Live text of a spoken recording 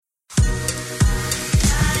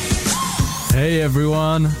Hey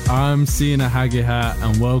everyone, I'm Sina Hagihat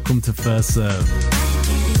and welcome to First Serve.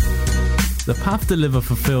 The path to live a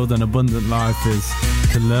fulfilled and abundant life is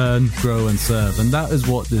to learn, grow and serve, and that is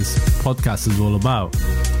what this podcast is all about.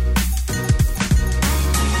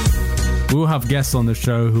 We'll have guests on the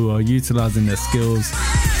show who are utilising their skills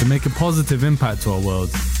to make a positive impact to our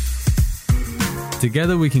world.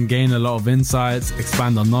 Together we can gain a lot of insights,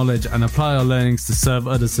 expand our knowledge and apply our learnings to serve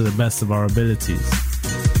others to the best of our abilities.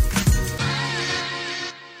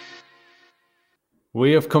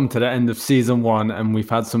 We have come to the end of season 1 and we've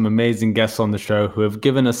had some amazing guests on the show who have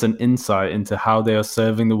given us an insight into how they are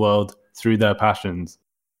serving the world through their passions.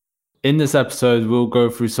 In this episode, we'll go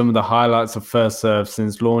through some of the highlights of First Serve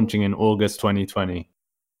since launching in August 2020.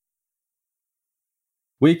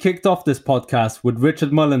 We kicked off this podcast with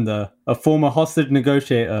Richard Mullender, a former hostage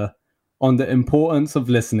negotiator, on the importance of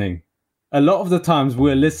listening. A lot of the times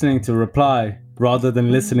we're listening to reply rather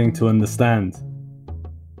than listening to understand.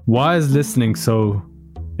 Why is listening so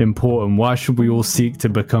important? Why should we all seek to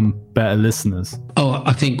become better listeners? Oh,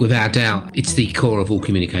 I think without doubt, it's the core of all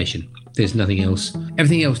communication. There's nothing else.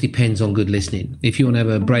 Everything else depends on good listening. If you want to have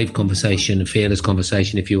a brave conversation, a fearless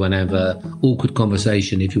conversation, if you want to have an awkward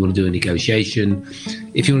conversation, if you want to do a negotiation,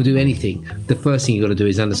 if you want to do anything, the first thing you've got to do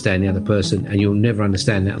is understand the other person, and you'll never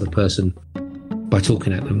understand the other person by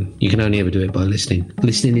talking at them. You can only ever do it by listening.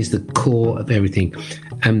 Listening is the core of everything.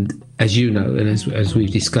 And as you know, and as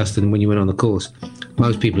we've discussed and when you went on the course,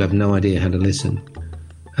 most people have no idea how to listen.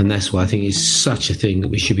 And that's why I think it's such a thing that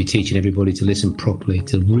we should be teaching everybody to listen properly,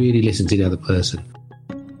 to really listen to the other person.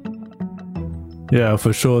 Yeah,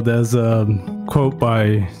 for sure. There's a quote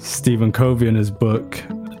by Stephen Covey in his book,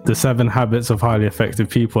 The 7 Habits of Highly Effective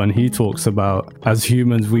People, and he talks about, as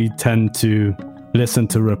humans, we tend to listen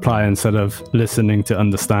to reply instead of listening to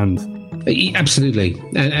understand. Absolutely.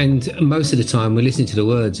 And most of the time we're listening to the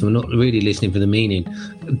words and we're not really listening for the meaning.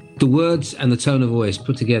 The words and the tone of voice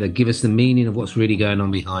put together give us the meaning of what's really going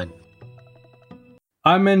on behind.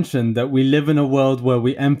 I mentioned that we live in a world where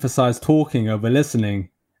we emphasize talking over listening,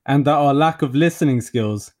 and that our lack of listening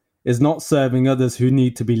skills is not serving others who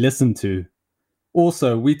need to be listened to.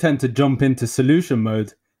 Also, we tend to jump into solution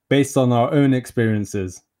mode based on our own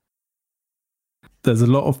experiences. There's a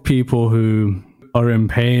lot of people who are in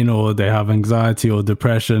pain or they have anxiety or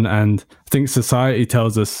depression, and I think society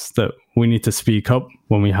tells us that we need to speak up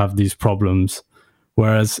when we have these problems.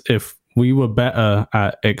 Whereas if we were better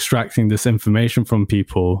at extracting this information from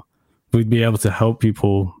people, we'd be able to help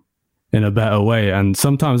people in a better way. And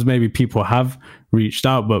sometimes maybe people have reached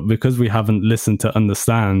out, but because we haven't listened to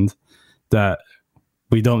understand, that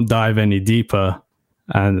we don't dive any deeper.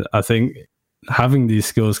 And I think having these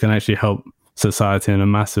skills can actually help society in a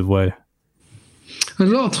massive way. A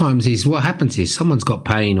lot of times is what happens is someone's got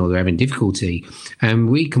pain or they're having difficulty and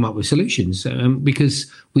we come up with solutions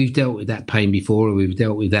because we've dealt with that pain before or we've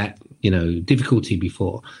dealt with that, difficulty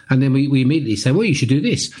before. And then we immediately say, well, you should do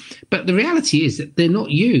this. But the reality is that they're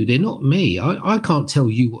not you. They're not me. I can't tell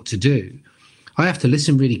you what to do. I have to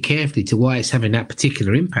listen really carefully to why it's having that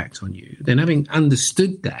particular impact on you. Then having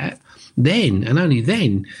understood that, then and only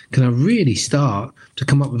then can I really start to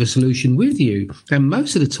come up with a solution with you. And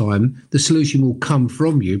most of the time, the solution will come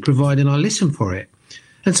from you, providing I listen for it.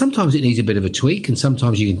 And sometimes it needs a bit of a tweak, and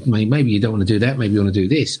sometimes maybe you don't want to do that, maybe you want to do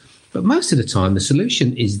this. But most of the time, the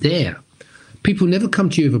solution is there. People never come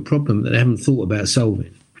to you with a problem that they haven't thought about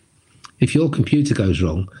solving. If your computer goes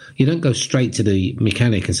wrong, you don't go straight to the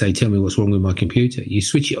mechanic and say, tell me what's wrong with my computer. You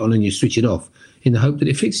switch it on and you switch it off in the hope that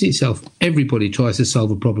it fixes itself. Everybody tries to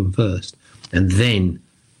solve a problem first. And then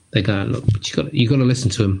they go, look, but you got to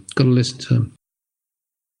listen to them. Got to listen to them.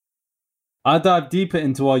 I dive deeper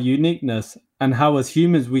into our uniqueness and how as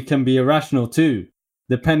humans we can be irrational too,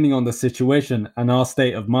 depending on the situation and our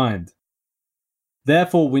state of mind.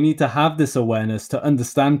 Therefore, we need to have this awareness to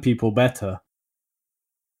understand people better.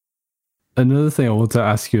 Another thing I want to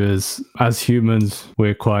ask you is, as humans,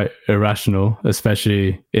 we're quite irrational,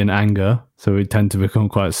 especially in anger. So we tend to become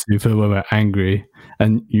quite stupid when we're angry.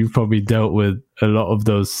 And you've probably dealt with a lot of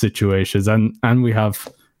those situations. And we have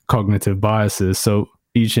cognitive biases. So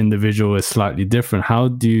each individual is slightly different. How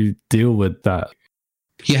do you deal with that?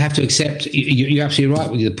 You have to accept, you're absolutely right.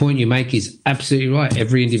 The point you make is absolutely right.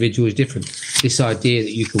 Every individual is different. This idea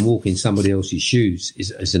that you can walk in somebody else's shoes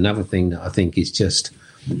is another thing that I think is just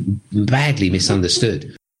badly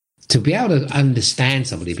misunderstood. To be able to understand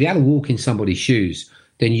somebody, be able to walk in somebody's shoes,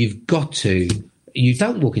 then you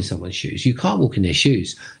don't walk in someone's shoes. You can't walk in their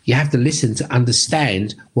shoes. You have to listen to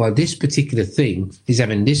understand why this particular thing is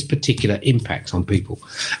having this particular impact on people.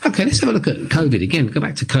 Okay, let's have a look at COVID again. Go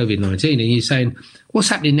back to COVID-19 and you're saying what's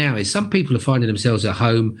happening now is some people are finding themselves at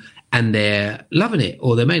home and they're loving it,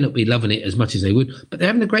 or they may not be loving it as much as they would, but they're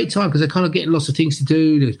having a great time because they're kind of getting lots of things to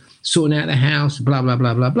do, they're sorting out the house, blah, blah,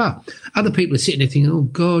 blah, blah, blah. Other people are sitting there thinking, oh,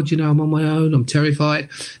 God, I'm on my own, I'm terrified.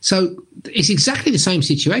 So it's exactly the same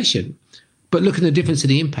situation, but look at the difference in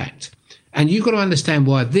the impact. And you've got to understand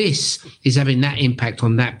why this is having that impact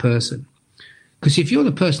on that person. Because if you're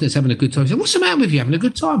the person that's having a good time, you say, what's the matter with you having a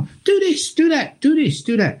good time? Do this, do that, do this,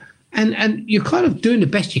 do that. And you're kind of doing the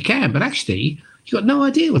best you can, but actually you've got no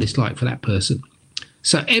idea what it's like for that person.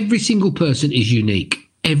 So every single person is unique.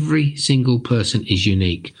 Every single person is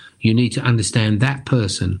unique. You need to understand that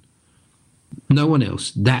person, no one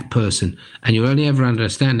else, that person. And you only ever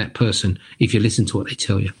understand that person if you listen to what they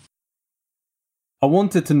tell you. I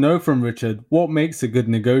wanted to know from Richard what makes a good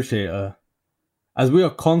negotiator, as we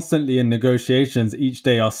are constantly in negotiations each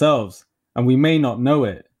day ourselves, and we may not know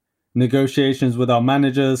it. Negotiations with our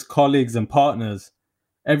managers, colleagues, and partners.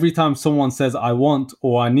 Every time someone says, I want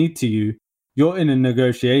or I need to you, you're in a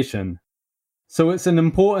negotiation. So it's an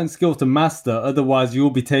important skill to master, otherwise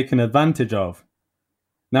you'll be taken advantage of.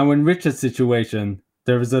 Now in Richard's situation,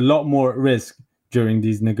 there is a lot more at risk during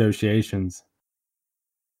these negotiations.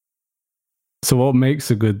 So what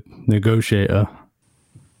makes a good negotiator?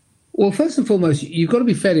 Well, first and foremost, you've got to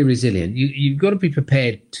be fairly resilient. You've got to be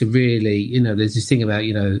prepared to really, there's this thing about,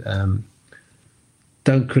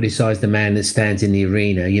 don't criticize the man that stands in the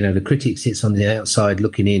arena. The critic sits on the outside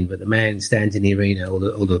looking in, but the man stands in the arena, or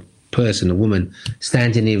the person, the woman,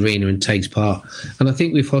 stands in the arena and takes part. And I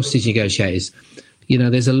think with hostage negotiators,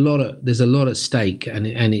 there's a lot at stake, and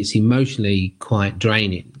it's emotionally quite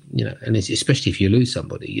draining. And it's, especially if you lose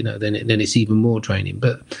somebody, then it's even more draining.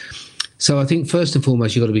 But so I think first and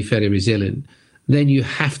foremost, you've got to be fairly resilient. Then you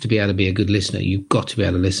have to be able to be a good listener. You've got to be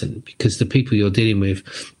able to listen, because the people you're dealing with,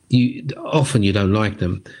 often you don't like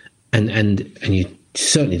them, and you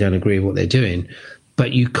certainly don't agree with what they're doing.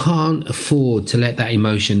 But you can't afford to let that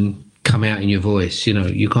emotion come out in your voice.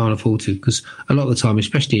 You can't afford to, because a lot of the time,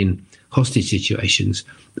 especially in hostage situations,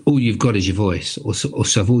 all you've got is your voice, or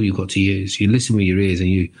so all you've got to use. You listen with your ears, and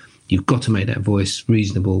you've got to make that voice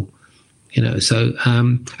reasonable. So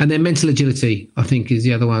and then mental agility, I think, is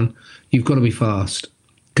the other one. You've got to be fast,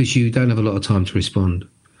 because you don't have a lot of time to respond,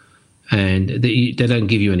 and they don't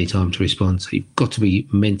give you any time to respond. So you've got to be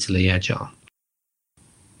mentally agile.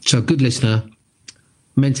 So good listener,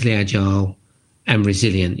 mentally agile, and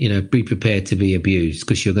resilient. Be prepared to be abused,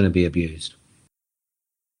 because you're going to be abused.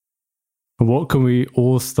 What can we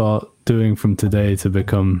all start doing from today to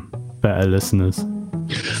become better listeners?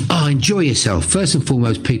 Enjoy yourself. First and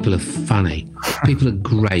foremost, people are funny. People are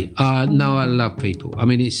great. I love people. I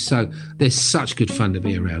mean, there's such good fun to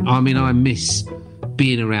be around. I mean, I miss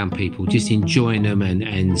being around people, just enjoying them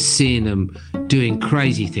and seeing them doing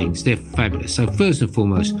crazy things. They're fabulous. So first and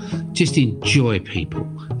foremost, just enjoy people.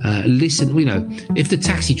 Listen, if the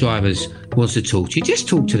taxi driver wants to talk to you, just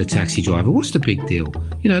talk to the taxi driver. What's the big deal?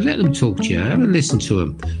 Let them talk to you. Have a listen to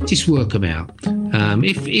them. Just work them out.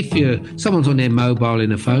 If someone's on their mobile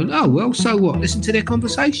in a phone, so what? Listen to their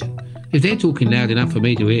conversation. If they're talking loud enough for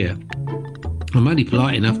me to hear, I'm only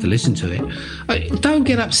polite enough to listen to it. Don't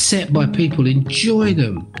get upset by people. Enjoy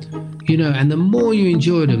them. And the more you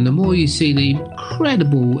enjoy them, the more you see the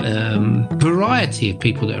incredible variety of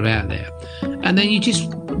people that are out there. And then you just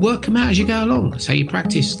work them out as you go along. So you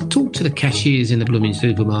practice. Talk to the cashiers in the blooming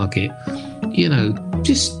supermarket.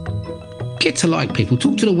 Just get to like people.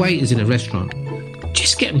 Talk to the waiters in a restaurant.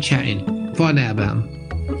 Just get them chatting. Find out about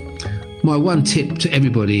them. My one tip to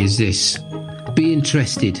everybody is this: be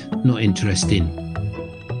interested, not interesting.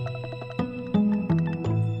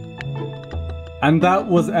 And that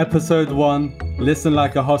was episode 1, Listen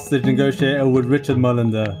Like a Hostage Negotiator with Richard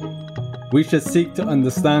Mullender. We should seek to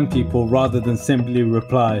understand people rather than simply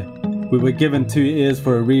reply. We were given 2 ears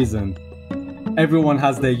for a reason. Everyone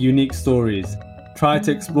has their unique stories. Try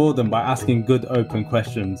to explore them by asking good open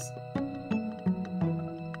questions.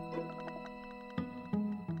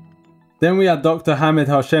 Then we had Dr. Hamid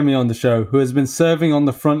Hashemi on the show, who has been serving on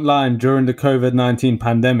the front line during the COVID-19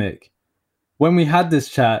 pandemic. When we had this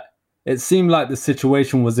chat, it seemed like the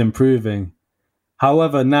situation was improving.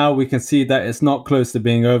 However, now we can see that it's not close to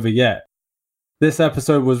being over yet. This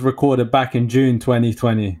episode was recorded back in June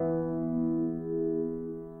 2020.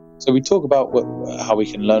 So we talk about how we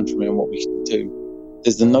can learn from it and what we can do.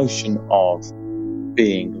 There's the notion of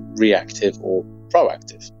being reactive or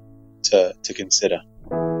proactive to consider.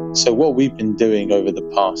 So what we've been doing over the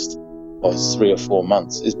past 3 or 4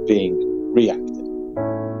 months is being reactive.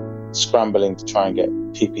 Scrambling to try and get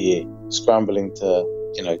PPE, scrambling to,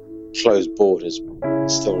 close borders,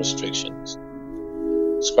 still restrictions,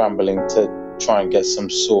 scrambling to try and get some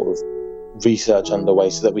sort of research underway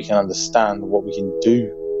so that we can understand what we can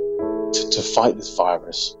do to fight this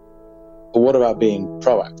virus. But what about being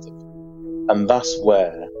proactive? And that's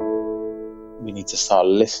where we need to start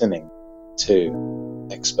listening to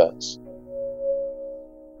experts.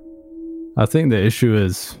 I think the issue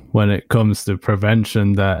is when it comes to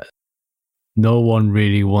prevention that no one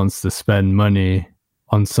really wants to spend money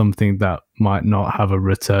on something that might not have a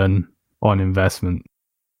return on investment.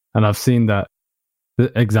 And I've seen that.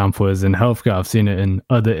 The example is in healthcare. I've seen it in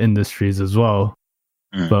other industries as well.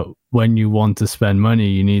 But when you want to spend money,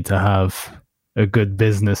 you need to have a good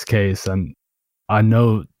business case. And I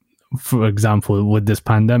know, for example, with this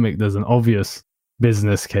pandemic, there's an obvious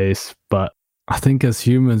business case, but I think as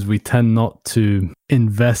humans, we tend not to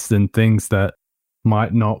invest in things that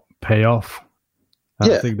might not pay off.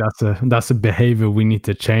 I think that's a behavior we need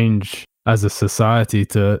to change as a society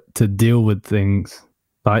to deal with things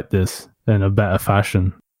like this in a better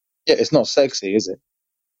fashion. Yeah, it's not sexy, is it?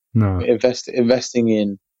 No. Investing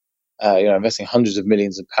in, investing hundreds of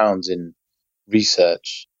millions of pounds in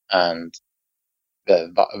research and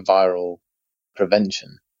viral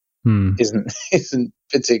prevention isn't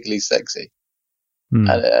particularly sexy.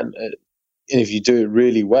 And if you do it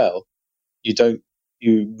really well,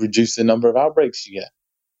 you reduce the number of outbreaks you get.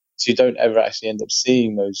 So you don't ever actually end up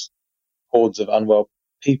seeing those hordes of unwell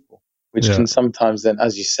people, which can sometimes then,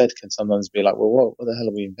 as you said, can sometimes be like, well, what the hell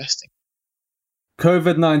are we investing?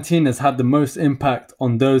 COVID-19 has had the most impact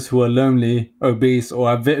on those who are lonely, obese, or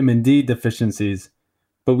have vitamin D deficiencies,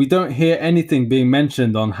 but we don't hear anything being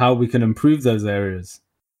mentioned on how we can improve those areas.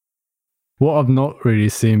 What I've not really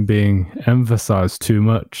seen being emphasized too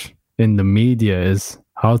much in the media is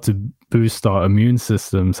how to boost our immune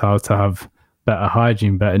systems, how to have better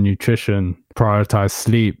hygiene, better nutrition, prioritize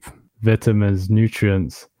sleep, vitamins,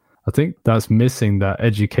 nutrients. I think that's missing, that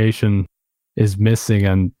education is missing,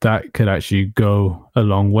 and that could actually go a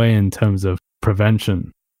long way in terms of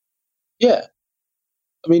prevention. Yeah.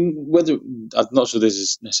 I mean, I'm not sure this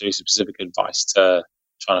is necessarily specific advice to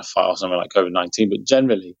trying to fight off something like COVID-19, but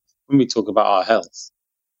generally, when we talk about our health,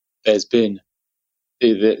 there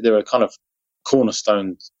are kind of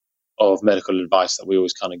cornerstones of medical advice that we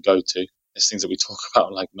always kind of go to. There's things that we talk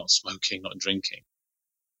about, like not smoking, not drinking.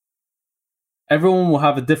 Everyone will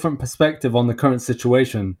have a different perspective on the current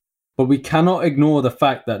situation, but we cannot ignore the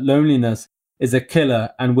fact that loneliness is a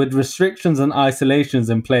killer, and with restrictions and isolations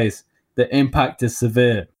in place, the impact is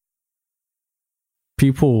severe.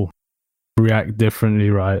 People react differently,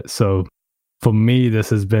 right? So for me, this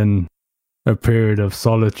has been a period of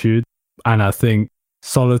solitude, and I think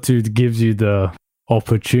solitude gives you the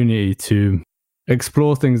opportunity to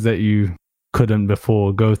explore things that you couldn't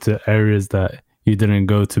before, go to areas that you didn't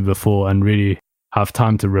go to before, and really have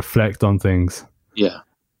time to reflect on things. Yeah.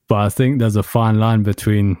 But I think there's a fine line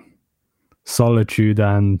between solitude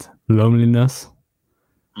and loneliness.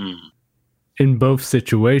 In both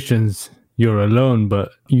situations, you're alone,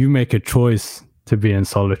 but you make a choice to be in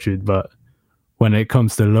solitude. But when it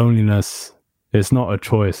comes to loneliness, it's not a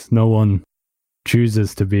choice. No one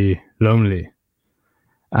chooses to be lonely.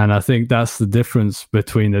 And I think that's the difference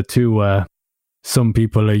between the two, where some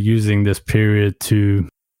people are using this period to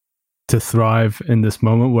thrive in this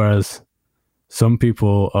moment, whereas some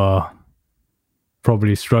people are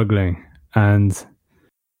probably struggling. And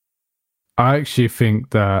I actually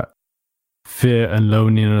think that fear and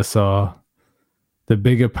loneliness are the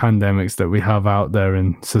bigger pandemics that we have out there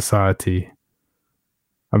in society.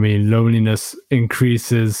 I mean, loneliness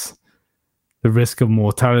increases the risk of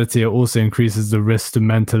mortality. It also increases the risk to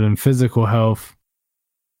mental and physical health.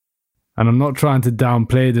 And I'm not trying to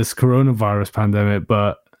downplay this coronavirus pandemic,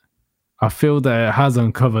 but I feel that it has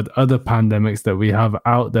uncovered other pandemics that we have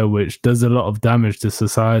out there, which does a lot of damage to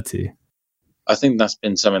society. I think that's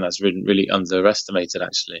been something that's really underestimated,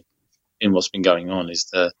 actually, in what's been going on, is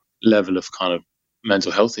the level of kind of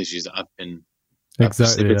mental health issues that have been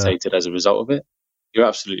precipitated as a result of it. You're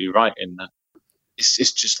absolutely right in that.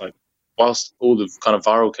 It's just like, whilst all the kind of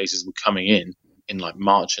viral cases were coming in like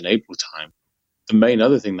March and April time, the main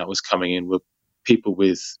other thing that was coming in were people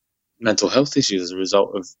with mental health issues as a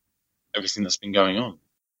result of everything that's been going on.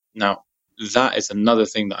 Now, that is another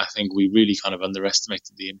thing that I think we really kind of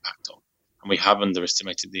underestimated the impact of, and we have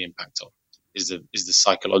underestimated the impact of, is the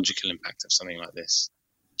psychological impact of something like this.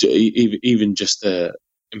 Even just the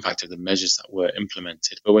impact of the measures that were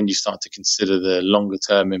implemented. But when you start to consider the longer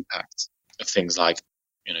term impact of things like,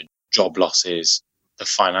 job losses, the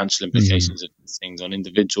financial implications of things on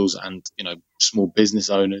individuals and, small business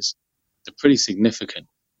owners, they're pretty significant.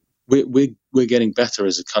 We're getting better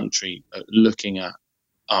as a country at looking at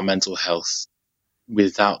our mental health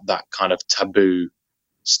without that kind of taboo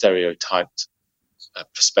stereotyped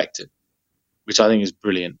perspective, which I think is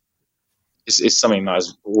brilliant. It's something that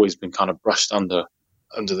has always been kind of brushed under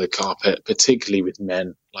the carpet, particularly with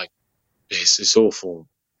men. Like, it's awful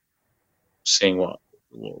seeing what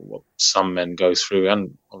some men go through,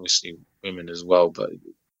 and obviously women as well, but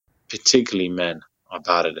particularly men are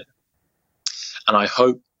bad at it. And I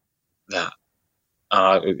hope that,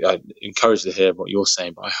 I encourage to hear what you're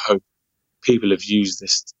saying, but I hope people have used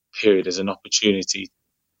this period as an opportunity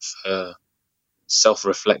for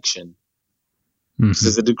self-reflection. Because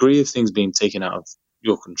there's a degree of things being taken out of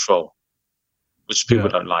your control, which people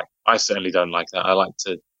don't like. I certainly don't like that. I like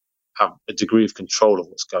to have a degree of control of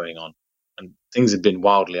what's going on. And things have been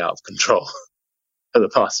wildly out of control for the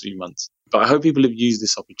past few months. But I hope people have used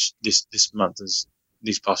these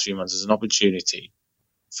past few months as an opportunity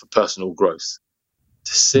for personal growth,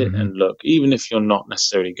 to sit and look, even if you're not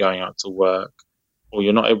necessarily going out to work or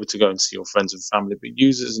you're not able to go and see your friends and family, but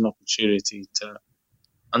use it as an opportunity to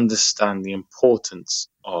understand the importance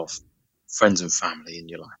of friends and family in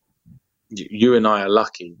your life. You and I are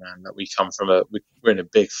lucky, man, that we come from we're in a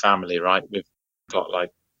big family, right? We've got like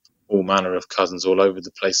all manner of cousins all over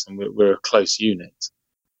the place, and we're a close unit.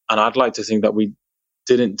 And I'd like to think that we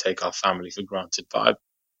didn't take our family for granted, but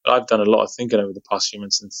I've done a lot of thinking over the past few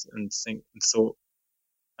months and thought,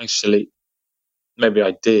 actually, maybe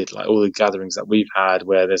I did. Like, all the gatherings that we've had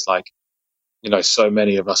where there's like, so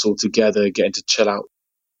many of us all together getting to chill out.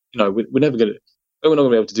 We're not going to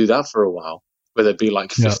be able to do that for a while, where there'd be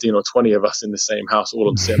like 15 or 20 of us in the same house,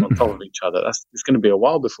 all sitting on top of each other. It's going to be a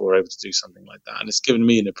while before we're able to do something like that. And it's given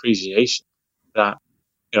me an appreciation that,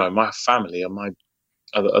 my family are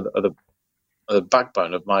the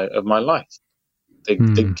backbone of my life. They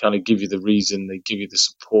kind of give you the reason, they give you the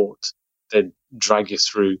support, they drag you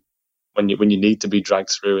through when you need to be dragged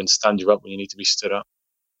through, and stand you up when you need to be stood up.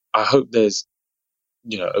 I hope there's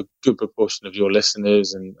a good proportion of your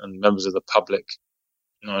listeners and members of the public,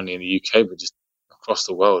 not only in the UK but just across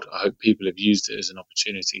the world. I hope people have used it as an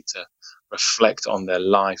opportunity to reflect on their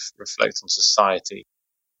life, reflect on society,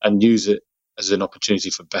 and use it as an opportunity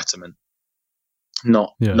for betterment,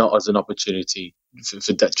 not as an opportunity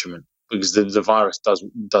for detriment. Because the virus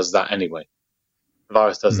does that anyway. The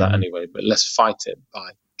virus does that anyway, but let's fight it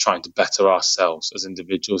by trying to better ourselves as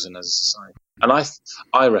individuals and as a society. And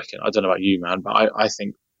I reckon, I don't know about you, man, but I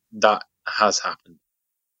think that has happened.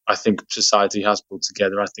 I think society has pulled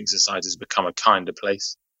together. I think society has become a kinder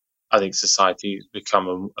place. I think society has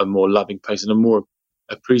become a more loving place and a more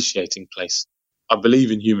appreciating place. I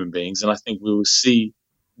believe in human beings, and I think we'll see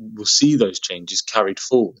those changes carried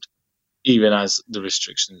forward, even as the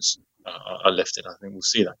restrictions are lifted. I think we'll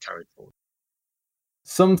see that carried forward.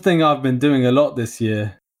 Something I've been doing a lot this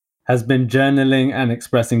year has been journaling and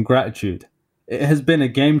expressing gratitude. It has been a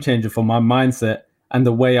game changer for my mindset and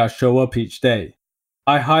the way I show up each day.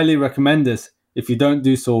 I highly recommend this. If you don't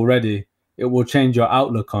do so already, it will change your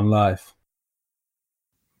outlook on life.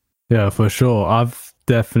 Yeah, for sure. I've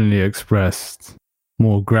definitely expressed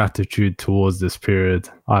more gratitude towards this period.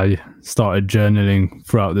 I started journaling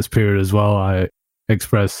throughout this period as well. I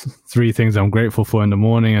express 3 things I'm grateful for in the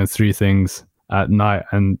morning and 3 things at night,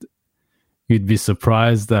 and you'd be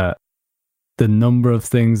surprised at the number of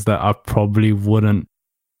things that I probably wouldn't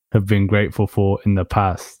have been grateful for in the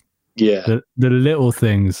past. Yeah. The little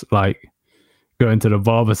things, like going to the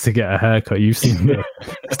barber to get a haircut. You've seen the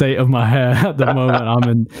state of my hair at the moment. I'm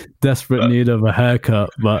in desperate need of a haircut,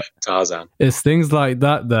 but Tarzan. It's things like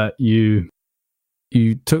that you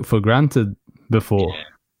took for granted before.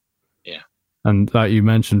 Yeah. And like you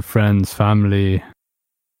mentioned, friends, family.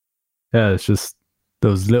 Yeah, it's just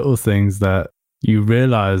those little things that you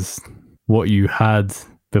realize what you had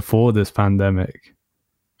before this pandemic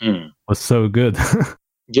was so good.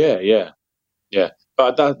 Yeah.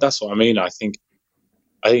 But that's what I mean. I think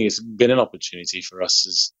it's been an opportunity for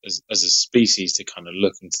us as a species to kind of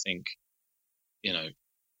look and think,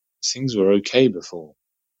 things were okay before.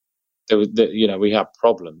 We had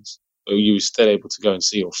problems, but you were still able to go and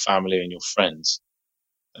see your family and your friends.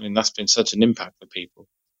 I mean, that's been such an impact for people.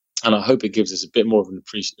 And I hope it gives us a bit more of an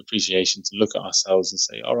appreciation to look at ourselves and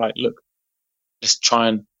say, all right, look, let's try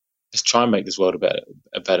and make this world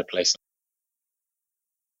a better place.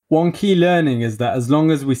 One key learning is that as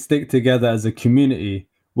long as we stick together as a community,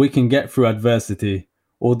 we can get through adversity,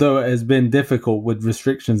 although it has been difficult with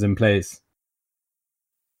restrictions in place.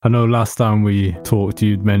 I know last time we talked,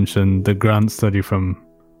 you'd mentioned the grant study from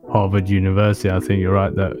Harvard University. I think you're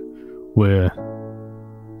right that we're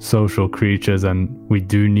social creatures and we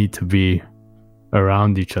do need to be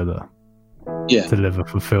around each other to live a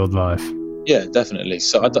fulfilled life. Yeah, definitely.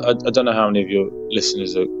 So I don't know how many of your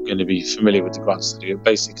listeners are going to be familiar with the grant study, but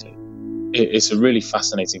basically it's a really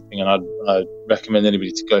fascinating thing, and I'd recommend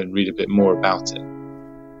anybody to go and read a bit more about it.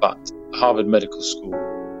 But Harvard Medical School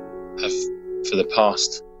have, for the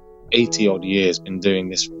past 80 odd years, been doing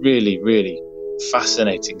this really, really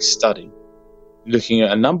fascinating study, looking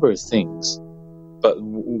at a number of things. But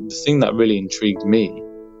the thing that really intrigued me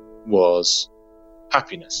was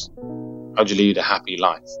happiness. How do you lead a happy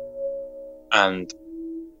life? And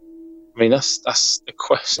I mean, that's the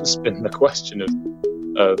question. It's been the question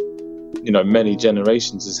of many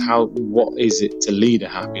generations, is what is it to lead a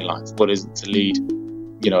happy life? What is it to lead,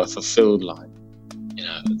 a fulfilled life?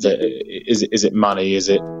 Is it money? Is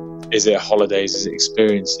it holidays? Is it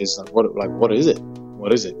experiences? What is it?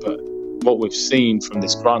 What is it? But what we've seen from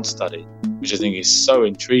this grant study, which I think is so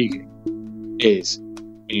intriguing, is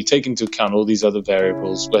when you take into account all these other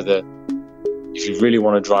variables, whether if you really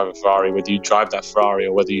want to drive a Ferrari, whether you drive that Ferrari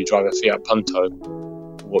or whether you drive a Fiat Punto,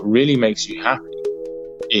 what really makes you happy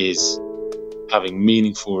is having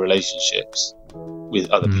meaningful relationships with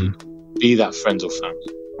other people, be that friends or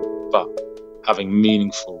family, but having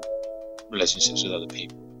meaningful relationships with other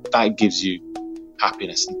people. That gives you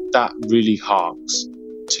happiness, and that really harks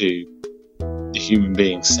to the human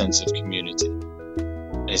being's sense of community.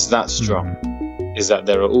 And it's that strong, is that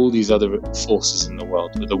there are all these other forces in the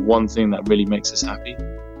world, but the one thing that really makes us happy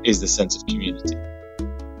is the sense of community.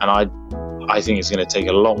 And I think it's going to take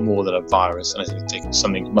a lot more than a virus, and I think it's taking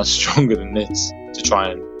something much stronger than this to try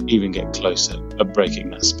and even get closer at breaking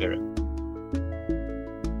that spirit.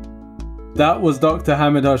 That was Dr.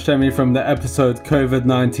 Hamid Hashemi from the episode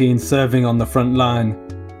COVID-19 Serving on the Front Line.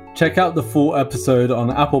 Check out the full episode on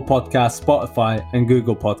Apple Podcasts, Spotify, and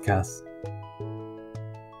Google Podcasts.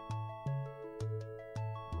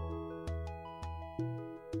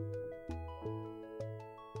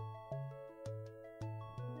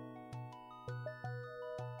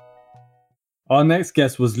 Our next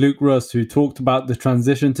guest was Luke Rust, who talked about the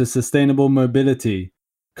transition to sustainable mobility,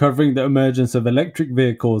 covering the emergence of electric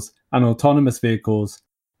vehicles and autonomous vehicles,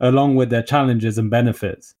 along with their challenges and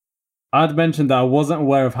benefits. I'd mentioned that I wasn't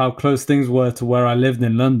aware of how close things were to where I lived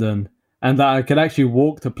in London, and that I could actually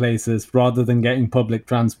walk to places rather than getting public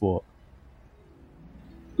transport.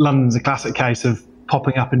 London's a classic case of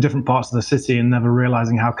popping up in different parts of the city and never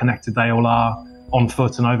realising how connected they all are on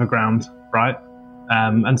foot and overground, right?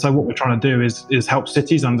 And so what we're trying to do is help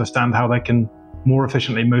cities understand how they can more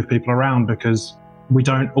efficiently move people around, because we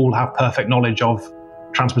don't all have perfect knowledge of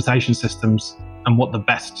transportation systems and what the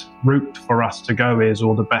best route for us to go is,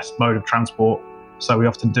 or the best mode of transport. So we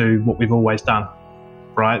often do what we've always done,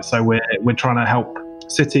 right? So we're trying to help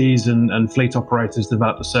cities and fleet operators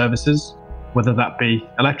develop the services, whether that be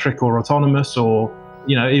electric or autonomous, or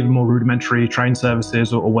even more rudimentary train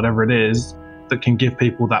services or whatever it is, that can give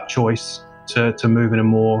people that choice to move in a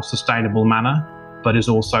more sustainable manner, but is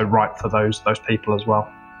also right for those people as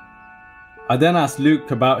well. I then asked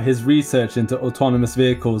Luke about his research into autonomous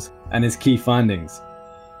vehicles and his key findings.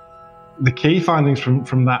 The key findings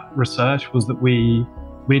from that research was that we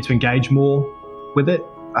need to engage more with it.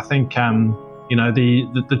 I think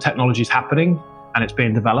the technology is happening and it's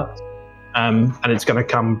being developed, and it's going to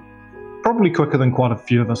come probably quicker than quite a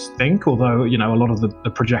few of us think, although a lot of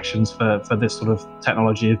the projections for this sort of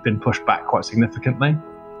technology have been pushed back quite significantly.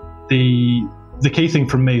 The key thing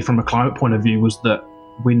from me, from a climate point of view, was that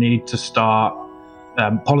we need to start,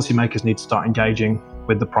 policymakers need to start engaging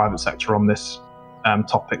with the private sector on this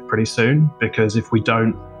topic pretty soon, because if we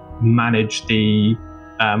don't manage the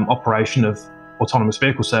operation of autonomous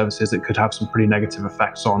vehicle services, it could have some pretty negative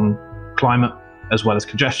effects on climate, as well as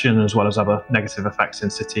congestion, as well as other negative effects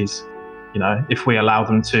in cities. If we allow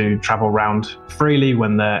them to travel around freely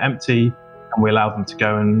when they're empty, and we allow them to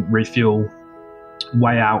go and refuel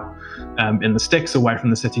way out in the sticks away from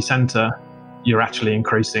the city centre, you're actually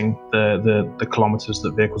increasing the kilometres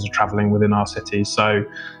that vehicles are travelling within our cities. So,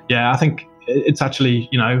 yeah, I think it's actually,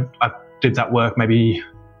 I did that work maybe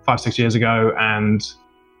 5-6 years ago, and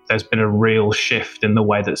there's been a real shift in the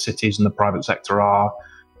way that cities and the private sector are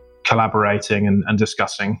collaborating and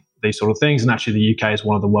discussing these sort of things. And actually the UK is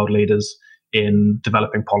one of the world leaders in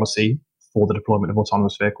developing policy for the deployment of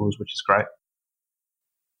autonomous vehicles, which is great.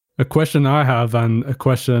 A question I have, and a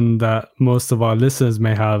question that most of our listeners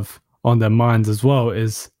may have on their minds as well,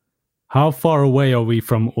 is how far away are we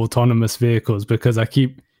from autonomous vehicles? Because I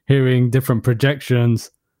keep hearing different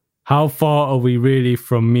projections. How far are we really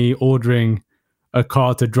from me ordering a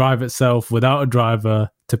car to drive itself without a driver,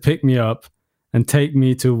 to pick me up and take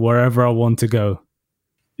me to wherever I want to go?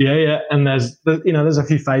 Yeah, and there's a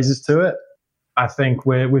few phases to it. I think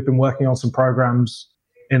we've been working on some programs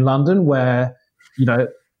in London where,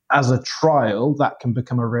 as a trial, that can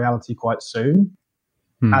become a reality quite soon.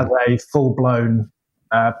 As a full-blown,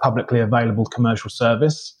 publicly available commercial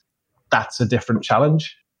service, that's a different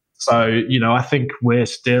challenge. So, I think we're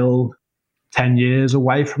still 10 years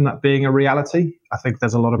away from that being a reality. I think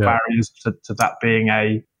there's a lot of barriers to that being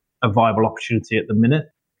a viable opportunity at the minute.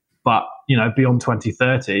 But, beyond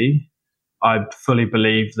 2030, I fully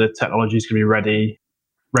believe the technology is going to be ready.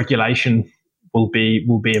 Regulation will be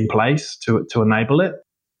in place to enable it,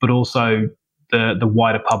 but also the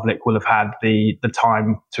wider public will have had the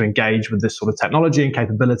time to engage with this sort of technology and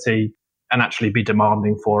capability and actually be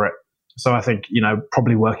demanding for it. So I think,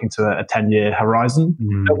 probably working to a 10-year horizon.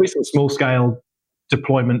 There'll be some small-scale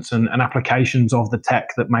deployments and applications of the tech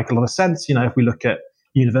that make a lot of sense. If we look at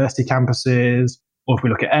university campuses or if we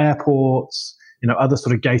look at airports, other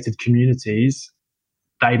sort of gated communities,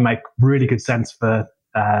 they make really good sense for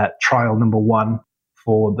trial number one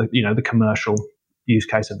for the commercial use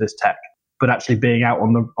case of this tech. But actually being out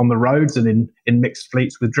on the roads and in mixed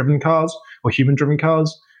fleets with driven cars or human-driven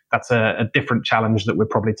cars, that's a different challenge that we're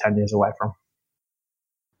probably 10 years away from.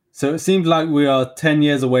 So it seems like we are 10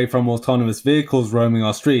 years away from autonomous vehicles roaming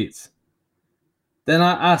our streets. Then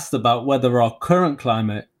I asked about whether our current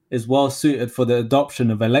climate is well suited for the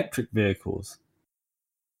adoption of electric vehicles.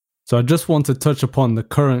 So I just want to touch upon the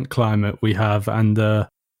current climate we have and the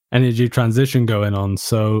energy transition going on.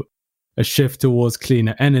 So a shift towards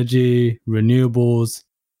cleaner energy, renewables,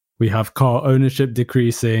 we have car ownership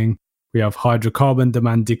decreasing, we have hydrocarbon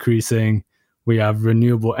demand decreasing, we have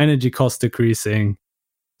renewable energy costs decreasing.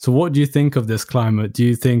 So what do you think of this climate? Do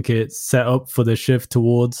you think it's set up for the shift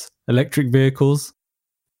towards electric vehicles?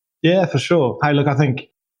 Yeah, for sure. Hey, look, I think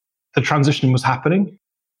the transition was happening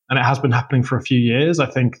and it has been happening for a few years. I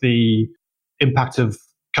think the impact of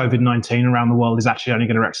COVID-19 around the world is actually only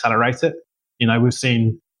going to accelerate it. We've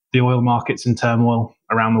seen the oil markets in turmoil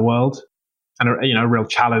around the world and a real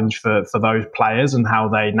challenge for those players and how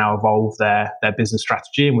they now evolve their business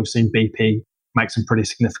strategy. And we've seen BP make some pretty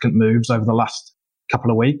significant moves over the last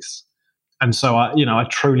couple of weeks. And so I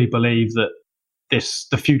truly believe that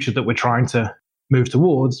the future that we're trying to move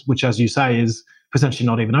towards, which as you say is potentially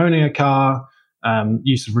not even owning a car,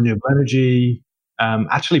 use of renewable energy,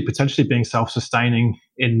 actually potentially being self-sustaining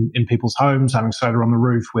in people's homes, having solar on the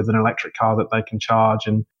roof with an electric car that they can charge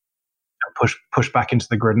and push back into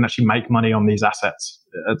the grid and actually make money on these assets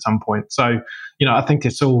at some point. So, I think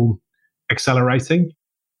it's all accelerating.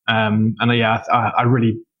 I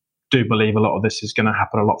really do believe a lot of this is going to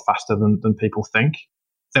happen a lot faster than people think.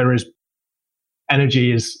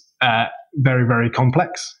 Energy is very, very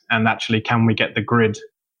complex. And actually, can we get the grid,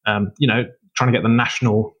 trying to get the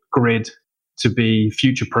national grid to be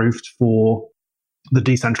future-proofed for the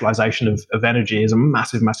decentralization of energy is a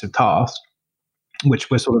massive, massive task,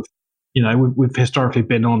 which we're sort of, we've historically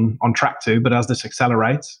been on track to. But as this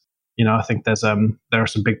accelerates, I think there are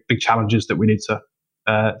some big challenges that we need to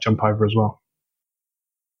jump over as well.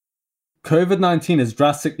 COVID-19 has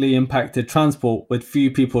drastically impacted transport with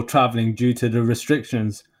few people traveling due to the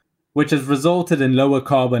restrictions, which has resulted in lower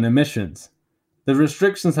carbon emissions. The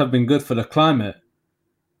restrictions have been good for the climate,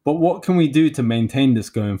 but what can we do to maintain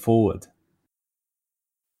this going forward?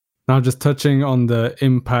 Now, just touching on the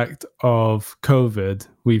impact of COVID,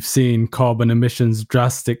 we've seen carbon emissions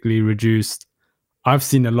drastically reduced. I've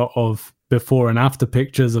seen a lot of before and after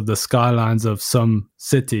pictures of the skylines of some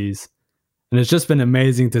cities, and it's just been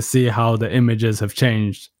amazing to see how the images have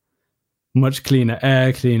changed. Much cleaner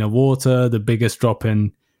air, cleaner water, the biggest drop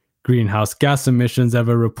in greenhouse gas emissions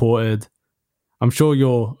ever reported. I'm sure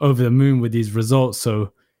you're over the moon with these results,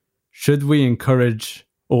 so should we encourage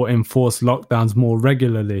or enforce lockdowns more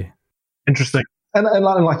regularly? Interesting. And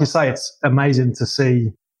like you say, it's amazing to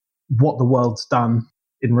see what the world's done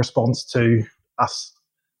in response to us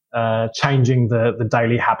changing the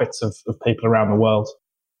daily habits of people around the world.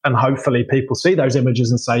 And hopefully people see those images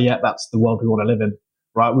and say, yeah, that's the world we want to live in,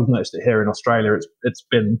 right? We've noticed it here in Australia. It's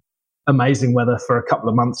been amazing weather for a couple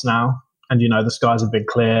of months now. And, the skies have been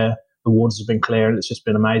clear, the waters have been clear, and it's just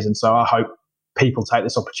been amazing. So I hope people take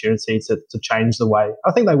this opportunity to change the way.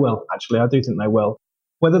 I think they will, actually. I do think they will.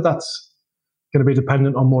 Whether that's going to be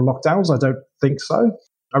dependent on more lockdowns, I don't think so.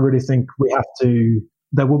 I really think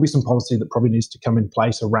there will be some policy that probably needs to come in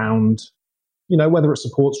place around, whether it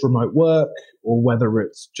supports remote work or whether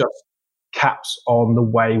it's just caps on the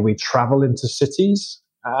way we travel into cities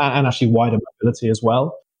and actually wider mobility as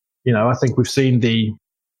well. I think we've seen the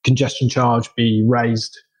congestion charge be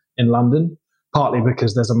raised in London, partly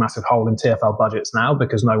because there's a massive hole in TfL budgets now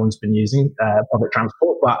because no one's been using public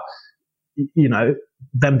transport. But,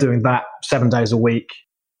 them doing that 7 days a week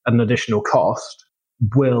at an additional cost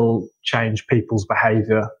will change people's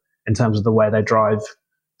behaviour in terms of the way they drive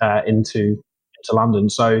into London.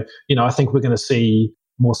 So, I think we're going to see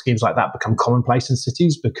more schemes like that become commonplace in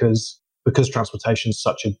cities because transportation is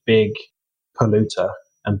such a big polluter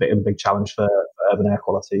and big challenge for urban air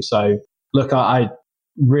quality. So, look, I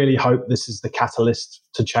really hope this is the catalyst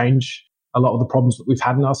to change a lot of the problems that we've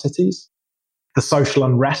had in our cities. The social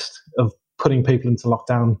unrest of putting people into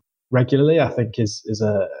lockdown regularly, I think, is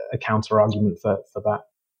a counter argument for that.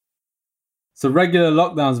 So regular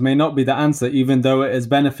lockdowns may not be the answer, even though it has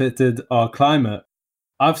benefited our climate.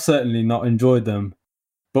 I've certainly not enjoyed them.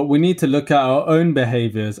 But we need to look at our own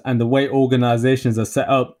behaviours and the way organisations are set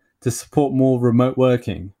up to support more remote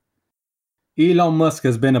working. Elon Musk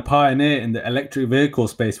has been a pioneer in the electric vehicle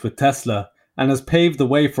space with Tesla and has paved the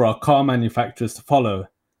way for our car manufacturers to follow.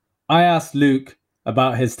 I asked Luke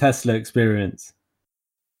about his Tesla experience.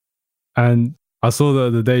 And I saw the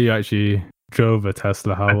other day you actually drove a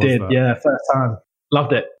Tesla. How was that? Yeah, first time.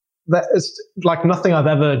 Loved it. That is like nothing I've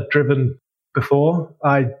ever driven before.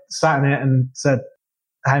 I sat in it and said,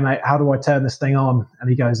 "Hey mate, how do I turn this thing on?" And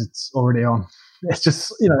he goes, "It's already on." It's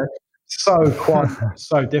just, so quiet,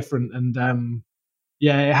 so different. And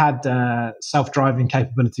it had self-driving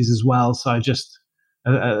capabilities as well. So just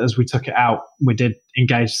as we took it out, we did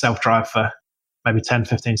engage self-drive for maybe 10,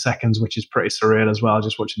 15 seconds, which is pretty surreal as well,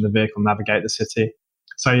 just watching the vehicle navigate the city.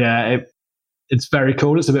 So it's very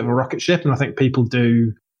cool. It's a bit of a rocket ship, and I think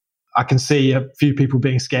I can see a few people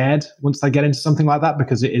being scared once they get into something like that,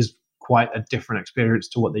 because it is quite a different experience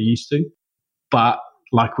to what they're used to. But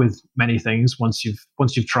like with many things, once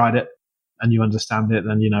you've tried it and you understand it,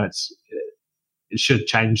 then it should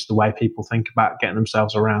change the way people think about getting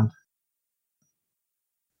themselves around.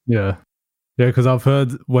 Yeah, because I've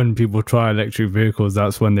heard when people try electric vehicles,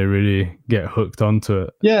 that's when they really get hooked onto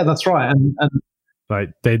it. Yeah, that's right. And like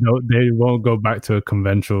they won't go back to a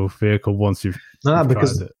conventional vehicle once you've tried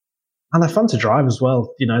it. And they're fun to drive as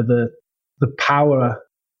well. The power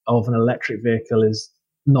of an electric vehicle is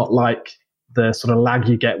not like the sort of lag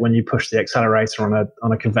you get when you push the accelerator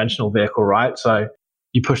on a conventional vehicle, right? So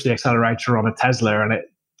you push the accelerator on a Tesla and it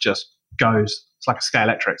just goes. It's like a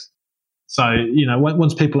Scalextric. So,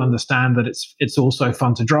 once people understand that it's also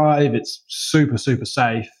fun to drive, it's super, super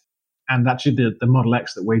safe. And actually the Model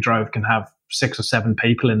X that we drove can have 6 or 7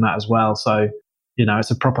 people in that as well. So,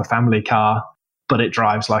 it's a proper family car, but it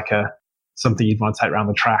drives like something you'd want to take around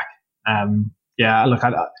the track. And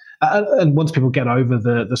once people get over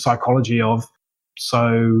the psychology of,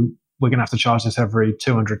 so we're going to have to charge this every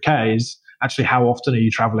 200 Ks, actually, how often are you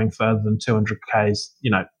traveling further than 200 Ks?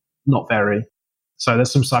 Not very. So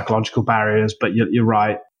there's some psychological barriers, but you're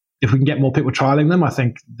right. If we can get more people trialing them, I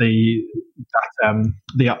think the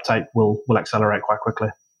uptake will accelerate quite quickly.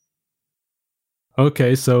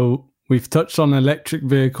 Okay, so we've touched on electric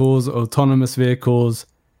vehicles, autonomous vehicles,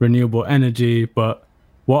 renewable energy, but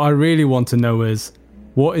what I really want to know is,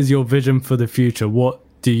 what is your vision for the future? What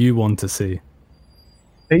do you want to see?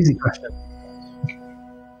 Easy question.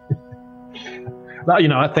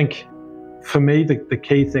 I think for me, the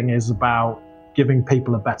key thing is about giving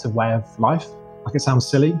people a better way of life. Like, it sounds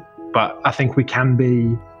silly, but I think we can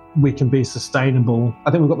be sustainable.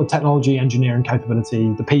 I think we've got the technology, engineering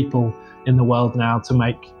capability, the people in the world now to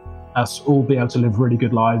make us all be able to live really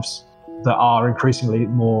good lives that are increasingly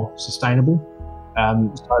more sustainable.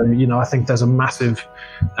 I think there's a massive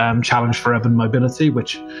challenge for urban mobility,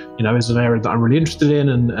 which, is an area that I'm really interested in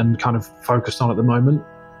and kind of focused on at the moment.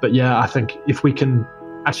 But I think if we can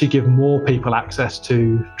actually give more people access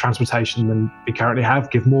to transportation than we currently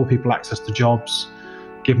have, give more people access to jobs,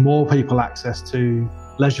 give more people access to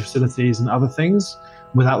leisure facilities and other things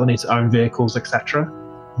without the need to own vehicles, etc.,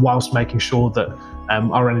 whilst making sure that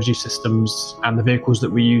our energy systems and the vehicles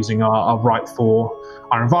that we're using are right for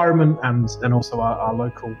our environment and also our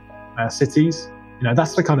local cities.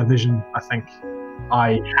 That's the kind of vision I think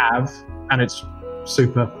I have, and it's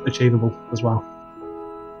super achievable as well.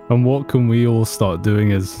 And what can we all start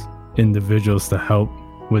doing as individuals to help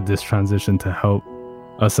with this transition, to help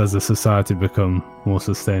us as a society become more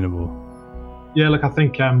sustainable? Yeah, look, I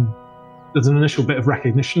think there's an initial bit of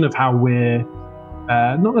recognition of how we're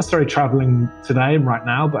not necessarily traveling today and right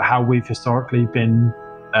now, but how we've historically been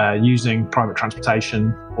using private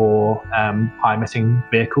transportation or high-emitting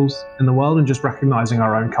vehicles in the world, and just recognizing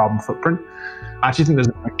our own carbon footprint. I actually think there's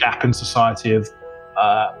a gap in society of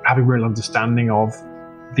having real understanding of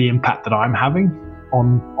the impact that I'm having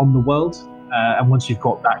on the world. And once you've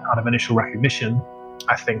got that kind of initial recognition,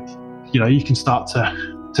 I think, you can start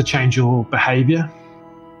to change your behavior.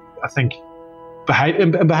 I think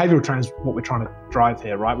behavioral change is what we're trying to drive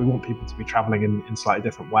here, right? We want people to be traveling in slightly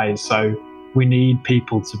different ways. So we need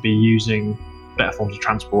people to be using better forms of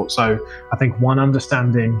transport. So I think one,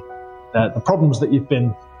 understanding the problems that you've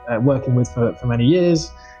been working with for many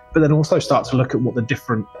years, but then also start to look at what the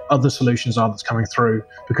different other solutions are that's coming through,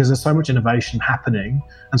 because there's so much innovation happening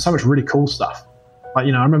and so much really cool stuff. Like,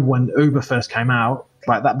 I remember when Uber first came out,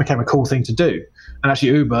 like that became a cool thing to do. And actually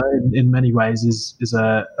Uber in many ways is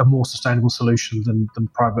a more sustainable solution than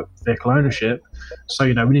private vehicle ownership. So,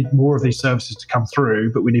 we need more of these services to come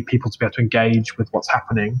through, but we need people to be able to engage with what's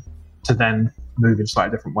happening to then move in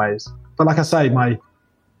slightly different ways. But like I say,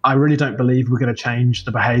 I really don't believe we're going to change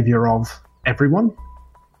the behavior of everyone.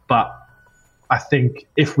 But I think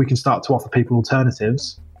if we can start to offer people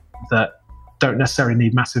alternatives that don't necessarily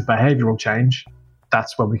need massive behavioral change,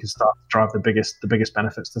 that's when we can start to drive the biggest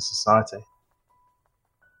benefits to society.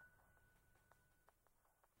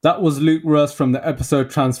 That was Luke Russ from the episode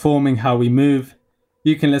Transforming How We Move.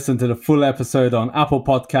 You can listen to the full episode on Apple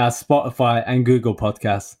Podcasts, Spotify, and Google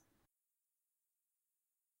Podcasts.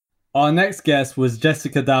 Our next guest was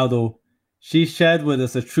Jessica Dowdall. She shared with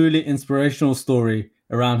us a truly inspirational story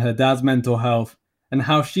around her dad's mental health and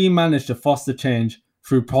how she managed to foster change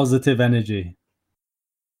through positive energy.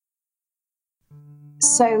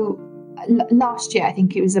 So last year, I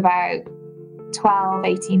think it was about 12,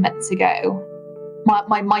 18 months ago,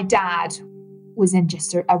 my dad was in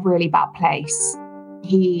just a really bad place.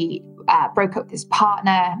 He broke up with his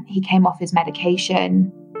partner. He came off his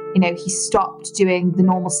medication. He stopped doing the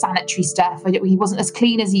normal sanitary stuff. He wasn't as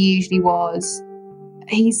clean as he usually was.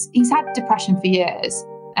 He's had depression for years,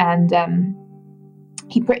 and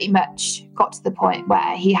he pretty much got to the point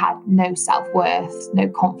where he had no self-worth, no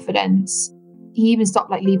confidence. He even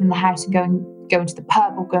stopped leaving the house and going to the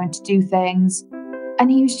pub or going to do things. And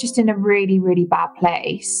he was just in a really, really bad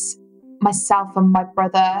place. Myself and my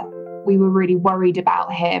brother, we were really worried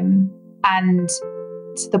about him, and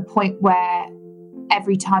to the point where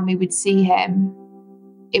every time we would see him,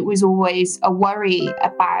 it was always a worry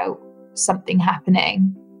about something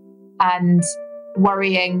happening and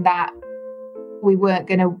worrying that we weren't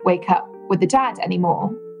going to wake up with a dad anymore.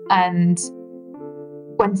 And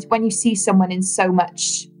when you see someone in so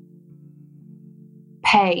much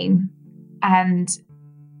pain and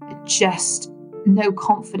just no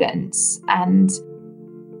confidence, and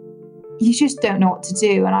you just don't know what to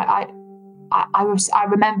do. And I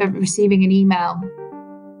remember receiving an email,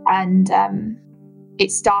 and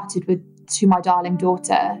it started with "To my darling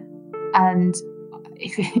daughter." And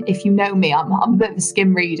if you know me, I'm a bit of a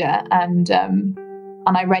skim reader, and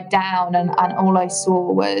I read down, and all I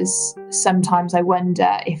saw was, "Sometimes I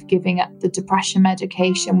wonder if giving up the depression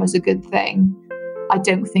medication was a good thing. I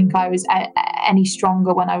don't think I was any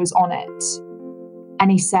stronger when I was on it." And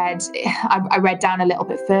he said, I read down a little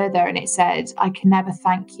bit further, and it said, "I can never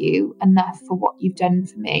thank you enough for what you've done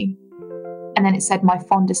for me." And then it said, "My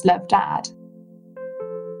fondest love, Dad."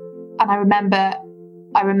 And I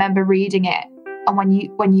remember reading it. And when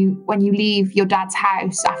you leave your dad's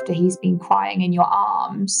house after he's been crying in your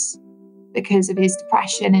arms because of his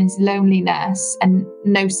depression and his loneliness and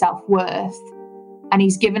no self-worth, and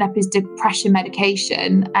he's given up his depression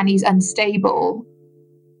medication and he's unstable,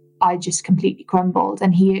 I just completely crumbled.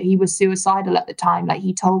 And he was suicidal at the time.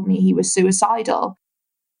 He told me he was suicidal.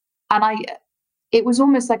 And it was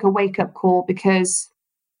almost like a wake-up call, because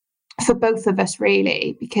for both of us,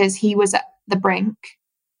 really, because he was at the brink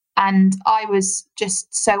and I was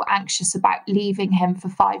just so anxious about leaving him for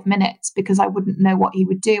 5 minutes because I wouldn't know what he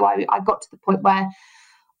would do. I got to the point where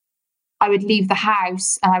I would leave the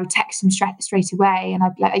house and I would text him straight away, and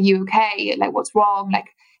I'd be like, "Are you okay? What's wrong?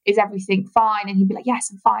 Is everything fine?" And he'd be like,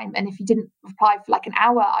 "Yes, I'm fine." And if he didn't reply for an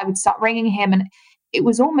hour, I would start ringing him, and it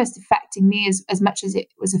was almost affecting me as much as it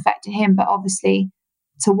was affecting him. But obviously,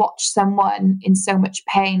 to watch someone in so much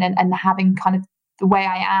pain and having kind of the way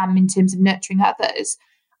I am in terms of nurturing others,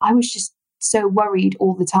 I was just so worried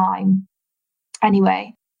all the time.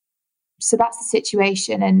 Anyway, so that's the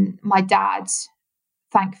situation. And my dad,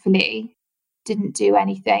 thankfully, didn't do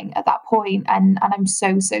anything at that point, and I'm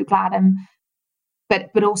so glad.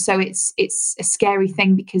 But also it's a scary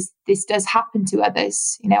thing, because this does happen to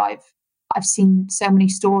others. I've seen so many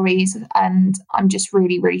stories, and I'm just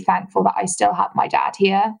really, really thankful that I still have my dad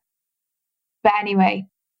here. But anyway,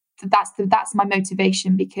 that's my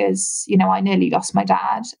motivation, because I nearly lost my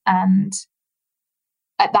dad, and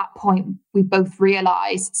at that point we both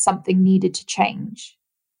realized something needed to change.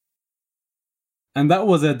 And that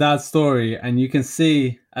was her dad's story, and you can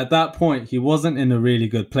see at that point he wasn't in a really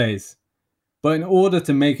good place. But in order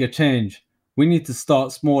to make a change, we need to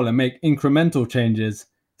start small and make incremental changes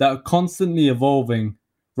that are constantly evolving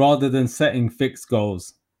rather than setting fixed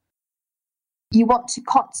goals. You want to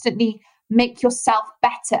constantly make yourself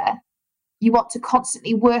better. You want to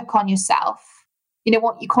constantly work on yourself. You know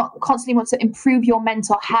what? You constantly want to improve your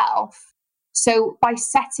mental health. So by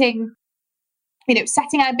setting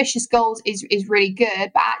ambitious goals is really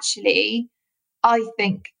good. But actually, I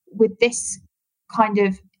think with this kind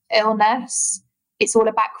of illness, it's all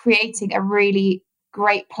about creating a really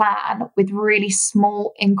great plan with really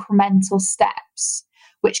small incremental steps,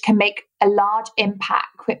 which can make a large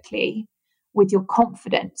impact quickly with your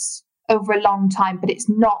confidence over a long time. But it's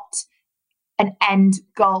not an end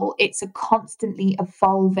goal. It's a constantly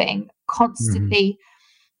evolving, constantly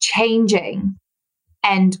changing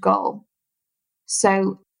end goal.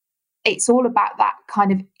 So it's all about that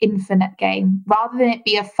kind of infinite game rather than it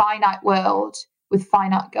be a finite world with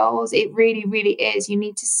finite goals. It really, really is. You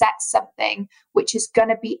need to set something which is going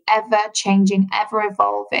to be ever changing, ever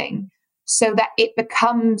evolving, so that it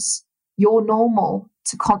becomes your normal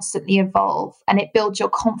to constantly evolve, and it builds your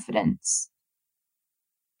confidence.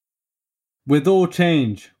 With all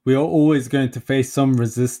change, we are always going to face some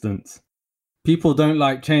resistance. People don't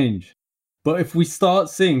like change, but if we start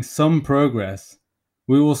seeing some progress,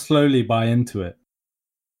 we will slowly buy into it.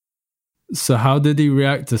 So how did he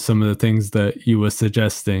react to some of the things that you were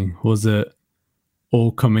suggesting? Was it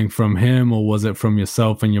all coming from him, or was it from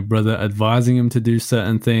yourself and your brother advising him to do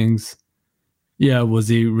certain things? Yeah, was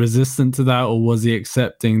he resistant to that, or was he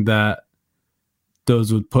accepting that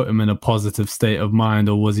those would put him in a positive state of mind,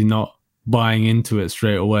 or was he not buying into it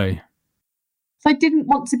straight away? So I didn't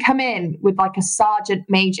want to come in with like a sergeant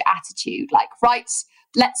major attitude, like, right,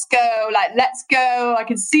 let's go, I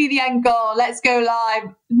can see the end goal, let's go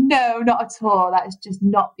live. No, not at all. That is just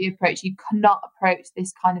not the approach. You cannot approach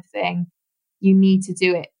this kind of thing. You need to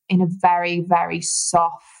do it in a very, very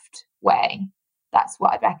soft way. That's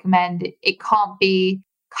what I'd recommend. It can't be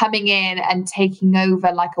coming in and taking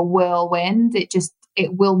over like a whirlwind. It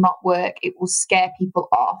will not work. It will scare people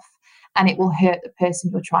off, and it will hurt the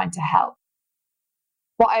person you're trying to help.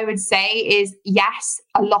 What I would say is, yes,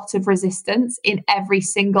 a lot of resistance in every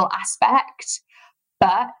single aspect,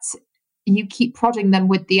 but you keep prodding them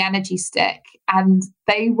with the energy stick and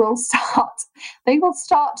they will start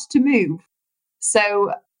to move.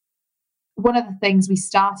 So one of the things we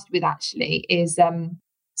started with actually is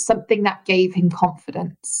something that gave him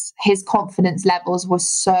confidence. His confidence levels were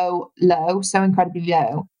so low, so incredibly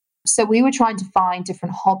low. So we were trying to find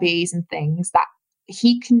different hobbies and things that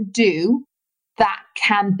he can do that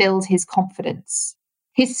can build his confidence.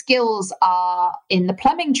 His skills are in the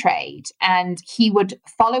plumbing trade, and he would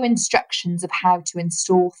follow instructions of how to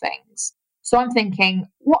install things. So I'm thinking,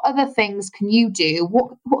 what other things can you do?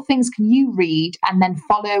 What things can you read and then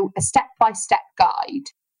follow a step-by-step guide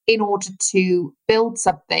in order to build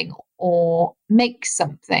something or make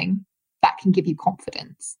something that can give you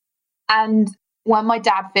confidence? And when my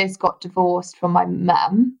dad first got divorced from my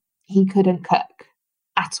mum, he couldn't cook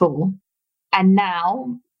at all. And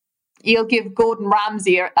now he'll give Gordon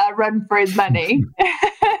Ramsay a run for his money.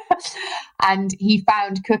 And he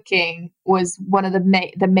found cooking was one of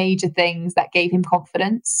the major things that gave him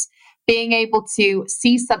confidence. Being able to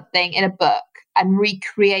see something in a book and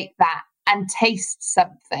recreate that and taste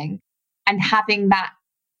something and having that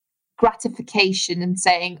gratification and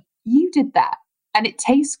saying, you did that and it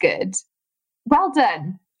tastes good. Well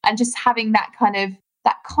done. And just having that kind of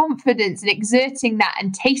that confidence and exerting that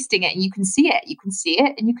and tasting it, and you can see it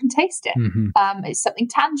and you can taste it. Mm-hmm. It's something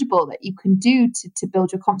tangible that you can do to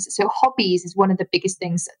build your confidence. So hobbies is one of the biggest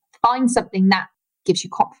things. Find something that gives you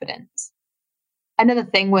confidence. Another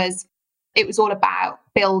thing was, it was all about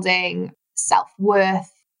building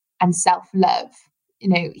self-worth and self-love. You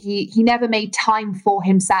know, he never made time for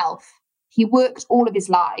himself. He worked all of his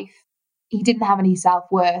life. He didn't have any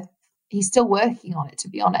self-worth. He's still working on it, to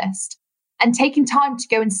be honest. And taking time to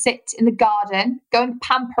go and sit in the garden, go and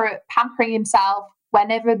pampering himself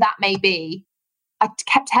whenever that may be. I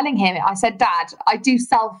kept telling him, I said, Dad, I do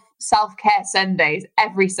self-care Sundays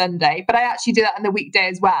every Sunday, but I actually do that on the weekday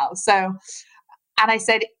as well. So, and I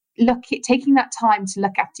said, look, taking that time to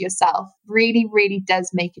look after yourself really, really does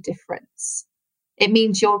make a difference. It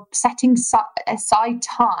means you're setting aside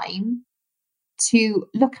time to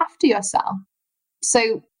look after yourself.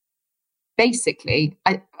 So basically,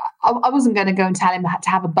 I wasn't going to go and tell him to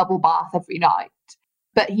have a bubble bath every night,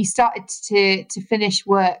 but he started to finish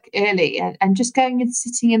work early and just going and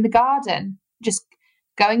sitting in the garden, just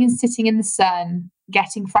going and sitting in the sun,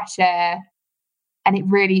 getting fresh air. And it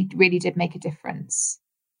really, really did make a difference.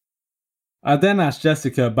 I then asked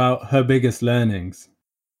Jessica about her biggest learnings.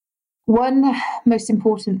 One most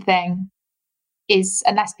important thing is,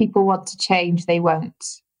 unless people want to change, they won't.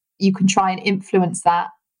 You can try and influence that,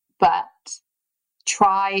 but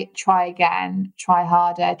try again, try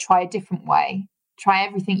harder, try a different way, try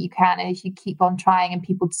everything you can. And if you keep on trying and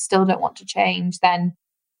people still don't want to change, then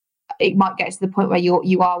it might get to the point where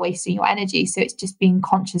you are wasting your energy. So it's just being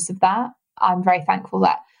conscious of that. I'm very thankful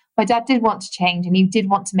that my dad did want to change and he did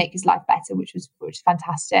want to make his life better, which was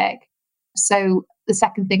fantastic. So the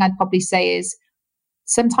second thing I'd probably say is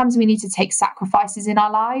sometimes we need to take sacrifices in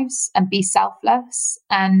our lives and be selfless.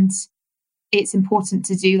 And it's important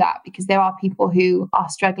to do that because there are people who are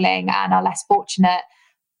struggling and are less fortunate,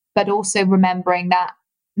 but also remembering that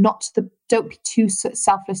don't be too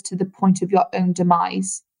selfless to the point of your own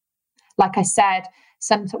demise. Like I said,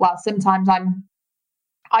 sometimes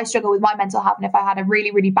I struggle with my mental health. And if I had a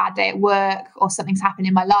really, really bad day at work or something's happened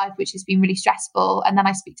in my life, which has been really stressful, and then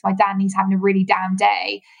I speak to my dad and he's having a really down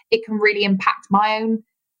day, it can really impact my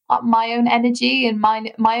own energy and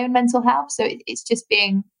my own mental health. So it's just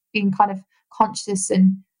being kind of conscious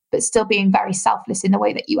but still being very selfless in the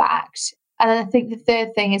way that you act. And then I think the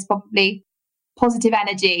third thing is probably positive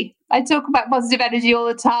energy. I talk about positive energy all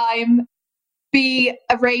the time. Be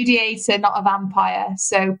a radiator, not a vampire.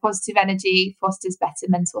 So positive energy fosters better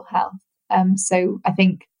mental health. So I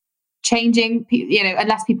think changing,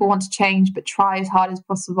 unless people want to change, but try as hard as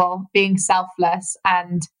possible, being selfless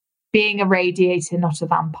and being a radiator, not a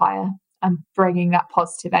vampire, and bringing that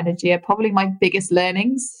positive energy are probably my biggest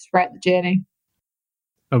learnings throughout the journey.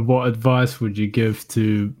 And what advice would you give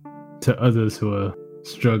to others who are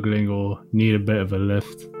struggling or need a bit of a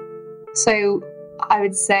lift? So I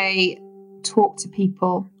would say, talk to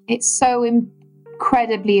people. It's so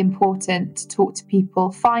incredibly important to talk to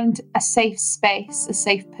people. Find a safe space, a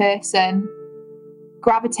safe person.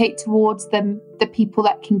 Gravitate towards them, the people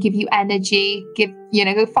that can give you energy.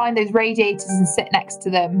 Go find those radiators and sit next to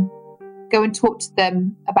them. Go and talk to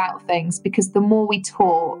them about things, because the more we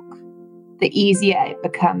talk, the easier it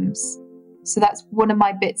becomes. So that's one of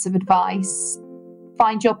my bits of advice.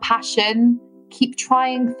 Find your passion. Keep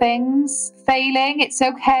trying things. Failing, it's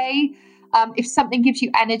okay. If something gives you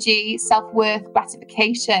energy, self-worth,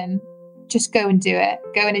 gratification, just go and do it.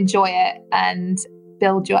 Go and enjoy it and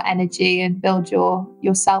build your energy and build your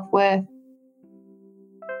self-worth.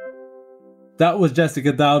 That was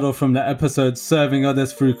Jessica Dowdall from the episode Serving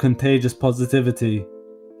Others Through Contagious Positivity.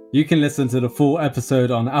 You can listen to the full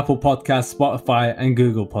episode on Apple Podcasts, Spotify, and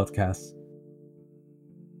Google Podcasts.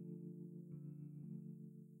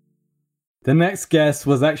 The next guest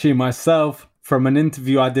was actually myself, from an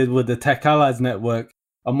interview I did with the Tech Allies Network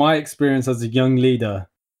on my experience as a young leader.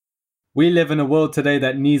 We live in a world today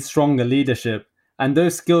that needs stronger leadership, and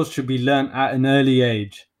those skills should be learnt at an early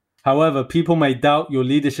age. However, people may doubt your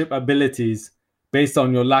leadership abilities based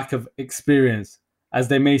on your lack of experience, as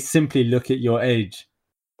they may simply look at your age.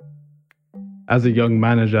 As a young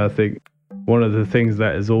manager, I think one of the things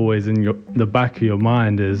that is always in the back of your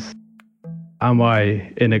mind is, am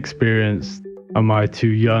I inexperienced? Am I too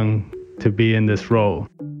young to be in this role?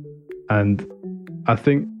 And I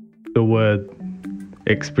think the word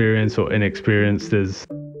experience or inexperienced is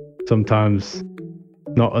sometimes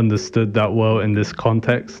not understood that well in this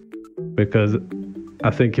context, because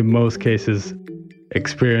I think in most cases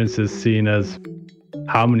experience is seen as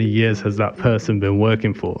how many years has that person been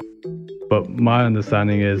working for. But my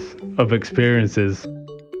understanding of experience is,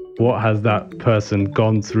 what has that person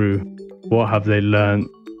gone through? What have they learned?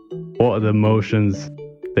 What are the emotions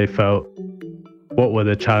they felt? What were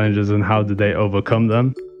the challenges and how did they overcome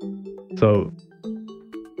them? So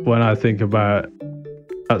when I think about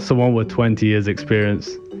someone with 20 years experience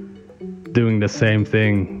doing the same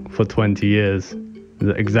thing for 20 years,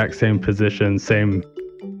 the exact same position, same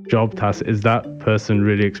job task, is that person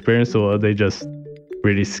really experienced, or are they just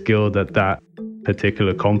really skilled at that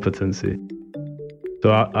particular competency?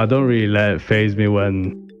 So I don't really let it faze me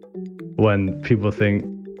when people think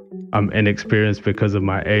I'm inexperienced because of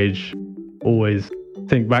my age. Always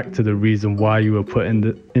think back to the reason why you were put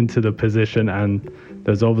into the position, and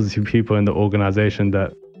there's obviously people in the organization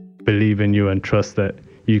that believe in you and trust that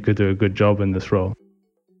you could do a good job in this role.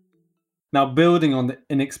 Now, building on the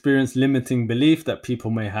inexperienced limiting belief that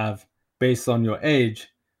people may have based on your age,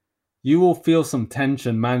 you will feel some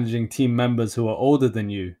tension managing team members who are older than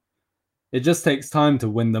you. It just takes time to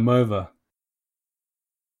win them over.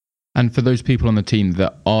 And for those people on the team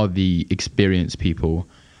that are the experienced people,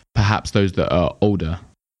 perhaps those that are older,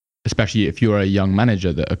 especially if you're a young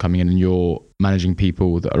manager that are coming in and you're managing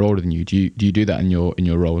people that are older than you, do you do that in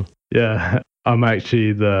your role? Yeah, I'm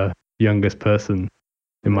actually the youngest person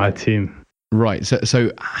in my team. Right.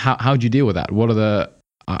 So how do you deal with that? What are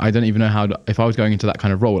I don't even know how if I was going into that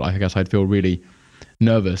kind of role, I guess I'd feel really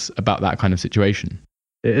nervous about that kind of situation.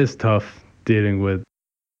 It is tough dealing with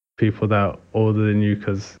people that are older than you,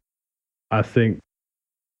 because I think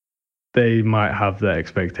they might have that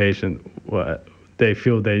expectation where they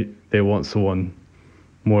feel they want someone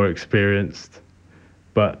more experienced.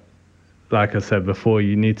 But like I said before,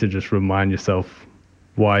 you need to just remind yourself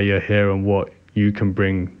why you're here and what you can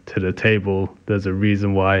bring to the table. There's a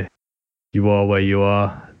reason why you are where you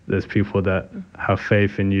are. There's people that have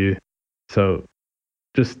faith in you. So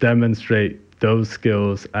just demonstrate those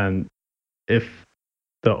skills. And if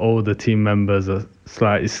the older team members are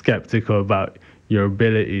slightly skeptical about your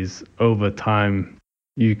abilities, over time,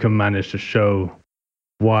 you can manage to show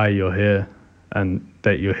why you're here and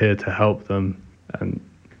that you're here to help them and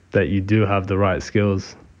that you do have the right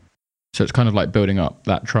skills. So it's kind of like building up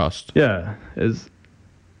that trust. Yeah.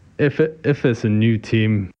 If it's a new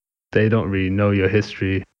team, they don't really know your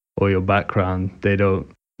history or your background. They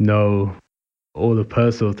don't know all the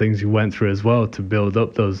personal things you went through as well to build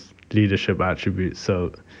up those leadership attributes.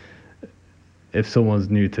 So if someone's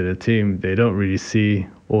new to the team, they don't really see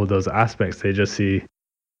all those aspects. They just see,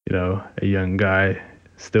 a young guy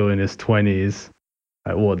still in his 20s.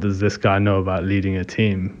 Like, what does this guy know about leading a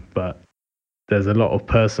team? But there's a lot of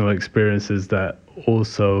personal experiences that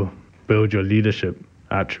also build your leadership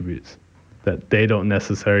attributes that they don't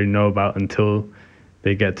necessarily know about until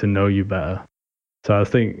they get to know you better. So I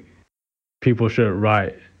think people shouldn't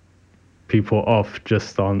write people off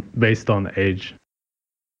just based on age.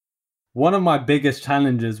 One of my biggest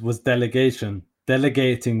challenges was delegating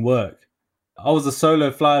work. I was a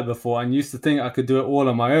solo flyer before and used to think I could do it all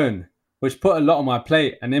on my own, which put a lot on my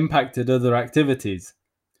plate and impacted other activities.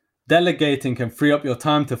 Delegating can free up your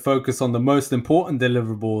time to focus on the most important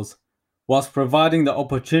deliverables, whilst providing the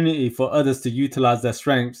opportunity for others to utilize their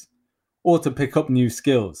strengths or to pick up new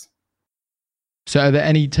skills. So are there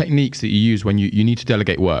any techniques that you use when you need to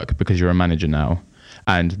delegate work because you're a manager now,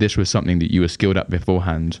 and this was something that you were skilled at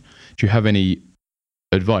beforehand? Do you have any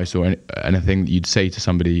advice or anything that you'd say to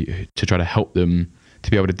somebody to try to help them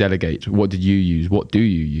to be able to delegate? What did you use? What do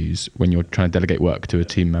you use when you're trying to delegate work to a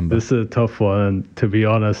team member? This is a tough one. And to be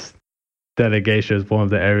honest, delegation is one of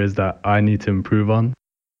the areas that I need to improve on.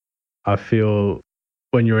 I feel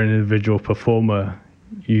when you're an individual performer,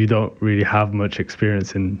 you don't really have much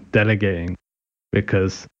experience in delegating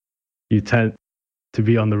because you tend to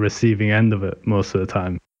be on the receiving end of it most of the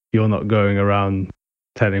time. You're not going around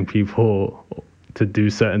telling people to do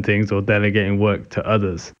certain things or delegating work to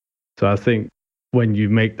others. So I think when you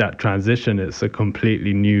make that transition, it's a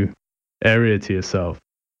completely new area to yourself.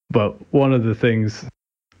 But one of the things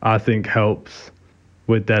I think helps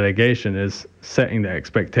with delegation is setting the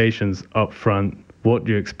expectations up front. What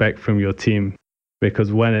do you expect from your team?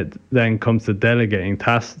 Because when it then comes to delegating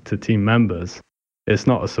tasks to team members, it's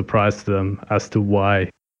not a surprise to them as to why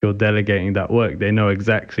you're delegating that work. They know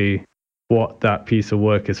exactly what that piece of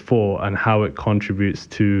work is for and how it contributes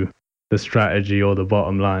to the strategy or the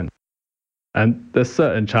bottom line. And there's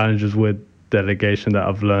certain challenges with delegation that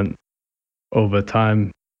I've learned over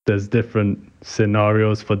time. There's different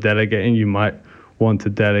scenarios for delegating. You might want to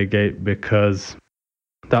delegate because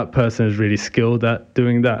that person is really skilled at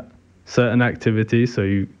doing that certain activity, so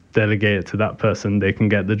you delegate it to that person, they can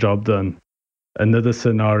get the job done. Another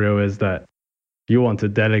scenario is that you want to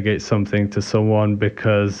delegate something to someone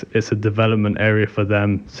because it's a development area for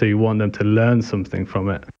them, so you want them to learn something from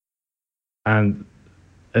it. And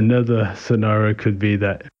another scenario could be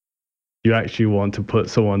that you actually want to put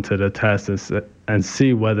someone to the test and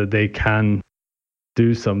see whether they can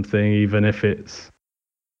do something, even if it's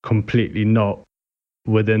completely not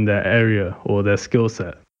within their area or their skill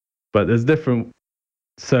set. But there's different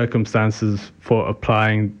circumstances for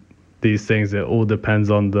applying these things. It all depends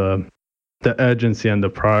on the urgency and the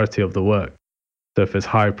priority of the work. So if it's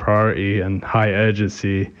high priority and high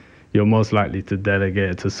urgency, you're most likely to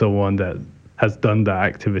delegate it to someone that has done that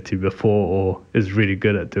activity before or is really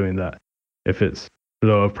good at doing that. If it's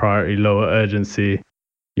lower priority, lower urgency,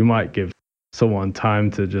 you might give someone time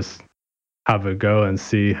to just have a go and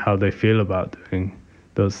see how they feel about doing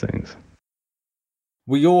those things.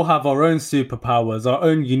 We all have our own superpowers, our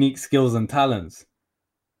own unique skills and talents.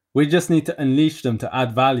 We just need to unleash them to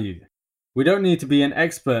add value. We don't need to be an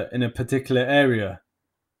expert in a particular area.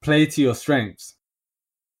 Play to your strengths.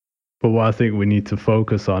 But what I think we need to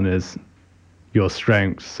focus on is your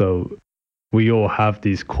strengths. So we all have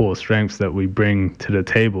these core strengths that we bring to the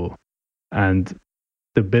table, and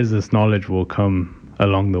the business knowledge will come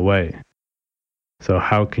along the way. So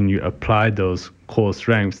how can you apply those core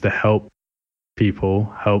strengths to help people,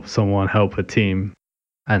 help someone, help a team?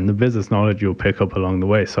 And the business knowledge you'll pick up along the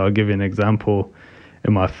way. So I'll give you an example.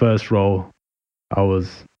 In my first role, I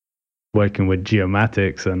was working with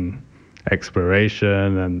geomatics, and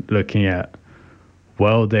exploration and looking at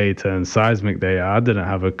well data and seismic data. I didn't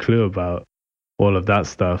have a clue about all of that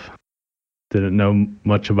stuff. Didn't know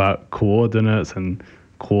much about coordinates and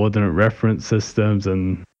coordinate reference systems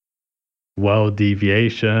and well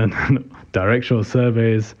deviation and directional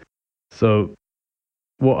surveys. So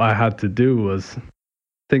what I had to do was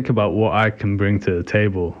think about what I can bring to the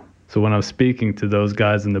table. So when I was speaking to those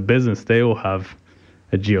guys in the business, they all have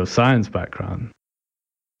a geoscience background.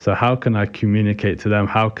 So how can I communicate to them?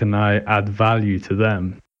 How can I add value to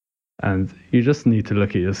them? And you just need to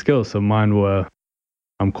look at your skills. So mine were,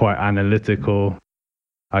 I'm quite analytical.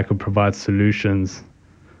 I can provide solutions.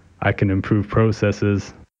 I can improve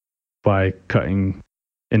processes by cutting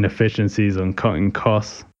inefficiencies and cutting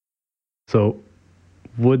costs. So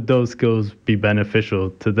would those skills be beneficial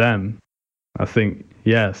to them? I think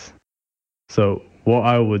yes. So what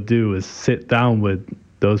I would do is sit down with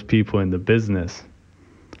those people in the business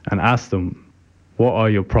and ask them, what are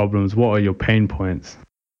your problems? What are your pain points?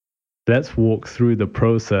 Let's walk through the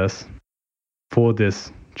process for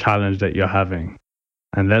this challenge that you're having.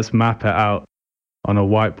 And let's map it out on a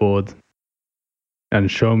whiteboard and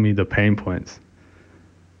show me the pain points.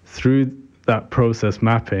 Through that process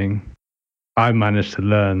mapping, I managed to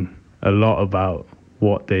learn a lot about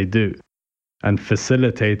what they do. And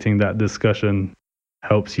facilitating that discussion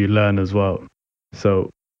helps you learn as well. So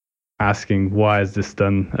asking, why is this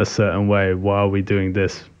done a certain way? Why are we doing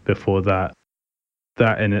this before that?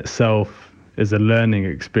 That in itself is a learning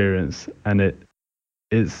experience, and it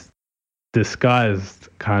is disguised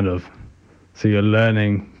kind of. So you're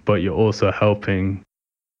learning, but you're also helping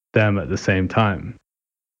them at the same time.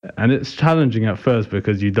 And it's challenging at first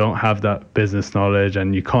because you don't have that business knowledge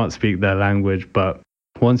and you can't speak their language. But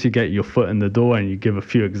once you get your foot in the door and you give a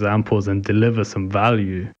few examples and deliver some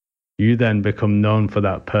value, you then become known for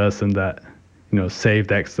that person that,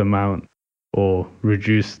 saved X amount or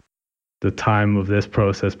reduced the time of this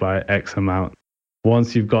process by X amount.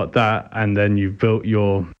 Once you've got that and then you've built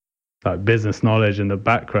your business knowledge in the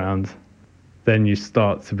background, then you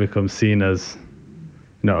start to become seen as,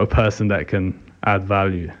 a person that can add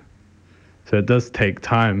value. So it does take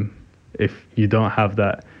time if you don't have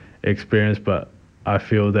that experience, but I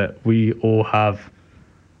feel that we all have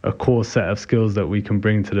a core set of skills that we can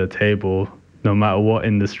bring to the table no matter what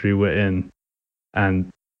industry we're in. And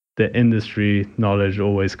the industry knowledge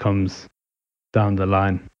always comes down the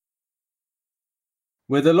line.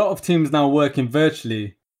 With a lot of teams now working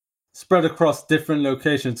virtually, spread across different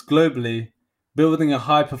locations globally, building a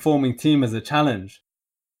high-performing team is a challenge.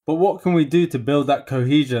 But what can we do to build that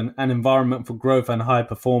cohesion and environment for growth and high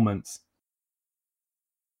performance?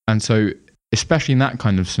 And so, especially in that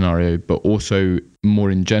kind of scenario, but also more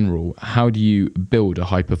in general, how do you build a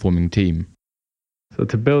high-performing team? So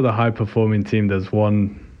to build a high-performing team, there's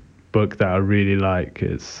one book that I really like.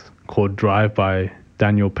 It's called Drive by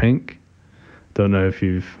Daniel Pink. Don't know if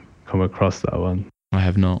you've come across that one. I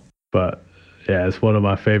have not. But yeah, it's one of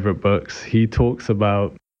my favorite books. He talks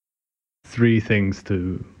about 3 things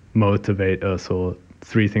to motivate us, or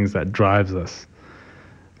 3 things that drives us.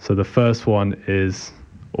 So the first one is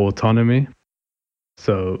autonomy.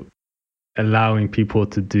 So allowing people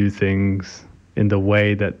to do things in the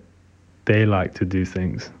way that they like to do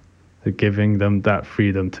things. So giving them that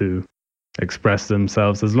freedom to express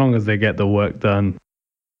themselves. As long as they get the work done,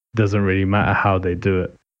 doesn't really matter how they do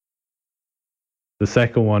it. The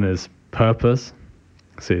second one is purpose.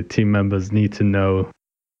 So team members need to know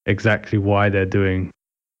exactly why they're doing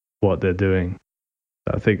what they're doing.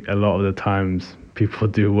 I think a lot of the times people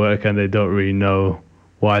do work and they don't really know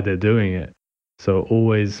why they're doing it. So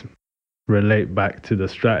always relate back to the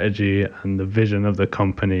strategy and the vision of the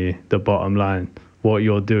company, the bottom line. What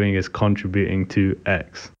you're doing is contributing to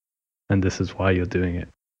X, and this is why you're doing it.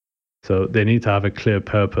 So they need to have a clear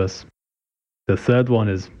purpose. The third one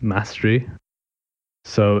is mastery.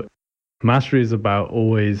 So mastery is about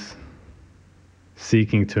always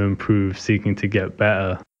seeking to improve, seeking to get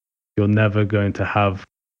better. You're never going to have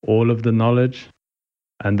all of the knowledge.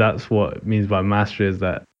 And that's what it means by mastery, is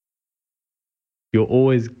that you'll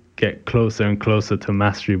always get closer and closer to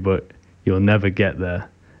mastery, but you'll never get there.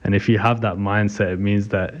 And if you have that mindset, it means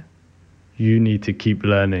that you need to keep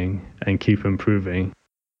learning and keep improving.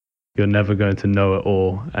 You're never going to know it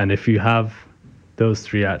all. And if you have those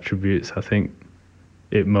 3 attributes, I think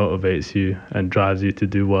it motivates you and drives you to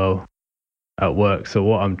do well at work. So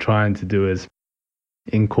what I'm trying to do is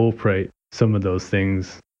incorporate some of those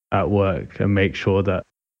things at work and make sure that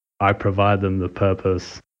I provide them the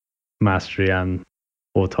purpose, mastery, and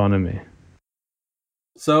autonomy.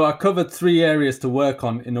 So I covered 3 areas to work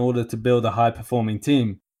on in order to build a high-performing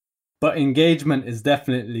team. but engagement is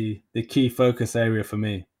definitely the key focus area for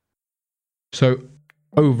me. So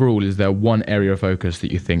overall, is there one area of focus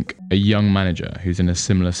that you think a young manager who's in a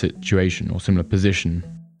similar situation or similar position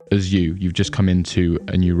as you've just come into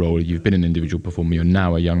a new role, you've been an individual performer, you're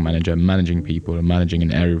now a young manager managing people and managing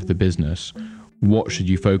an area of the business, what should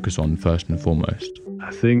you focus on first and foremost?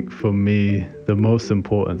 I think for me, the most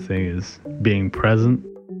important thing is being present.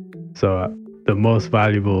 So the most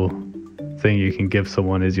valuable thing you can give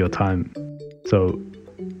someone is your time. So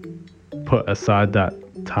put aside that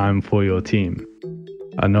time for your team.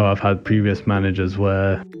 I know I've had previous managers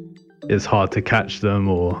where it's hard to catch them,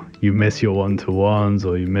 or you miss your one-to-ones,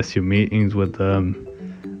 or you miss your meetings with them,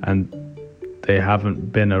 and they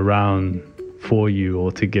haven't been around for you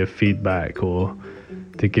or to give feedback or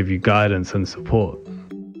to give you guidance and support.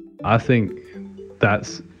 I think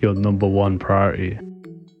that's your number one priority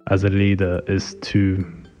as a leader, is to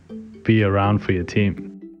be around for your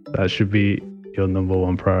team. That should be your number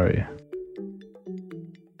one priority.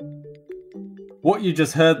 What you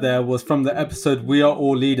just heard there was from the episode We Are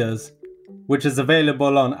All Leaders, which is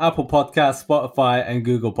available on Apple Podcasts, Spotify, and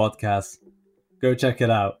Google Podcasts. Go check it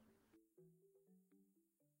out.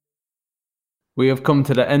 We have come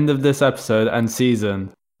to the end of this episode and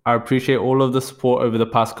season. I appreciate all of the support over the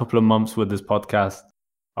past couple of months with this podcast.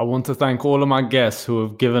 I want to thank all of my guests who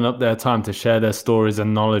have given up their time to share their stories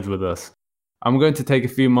and knowledge with us. I'm going to take a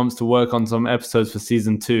few months to work on some episodes for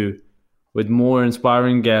season 2, with more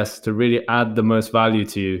inspiring guests to really add the most value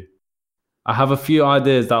to you. I have a few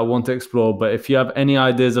ideas that I want to explore, but if you have any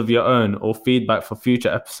ideas of your own or feedback for future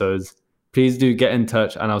episodes, please do get in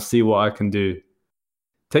touch and I'll see what I can do.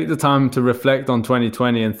 Take the time to reflect on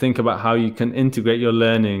 2020 and think about how you can integrate your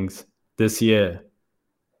learnings this year.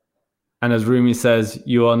 And as Rumi says,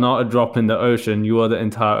 you are not a drop in the ocean, you are the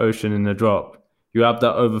entire ocean in a drop. You have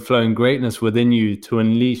that overflowing greatness within you to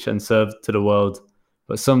unleash and serve to the world.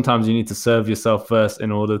 But sometimes you need to serve yourself first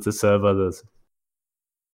in order to serve others.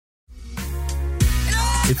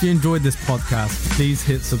 If you enjoyed this podcast, please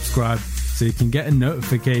hit subscribe so you can get a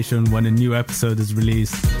notification when a new episode is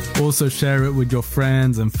released. Also share it with your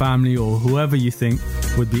friends and family or whoever you think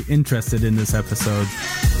would be interested in this episode.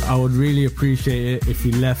 I would really appreciate it if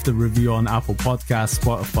you left a review on Apple Podcasts,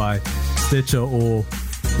 Spotify, Stitcher, or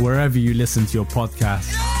wherever you listen to your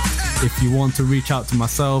podcast. If you want to reach out to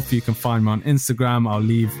myself, you can find me on Instagram. I'll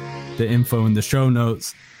leave the info in the show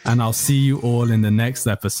notes, and I'll see you all in the next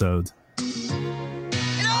episode.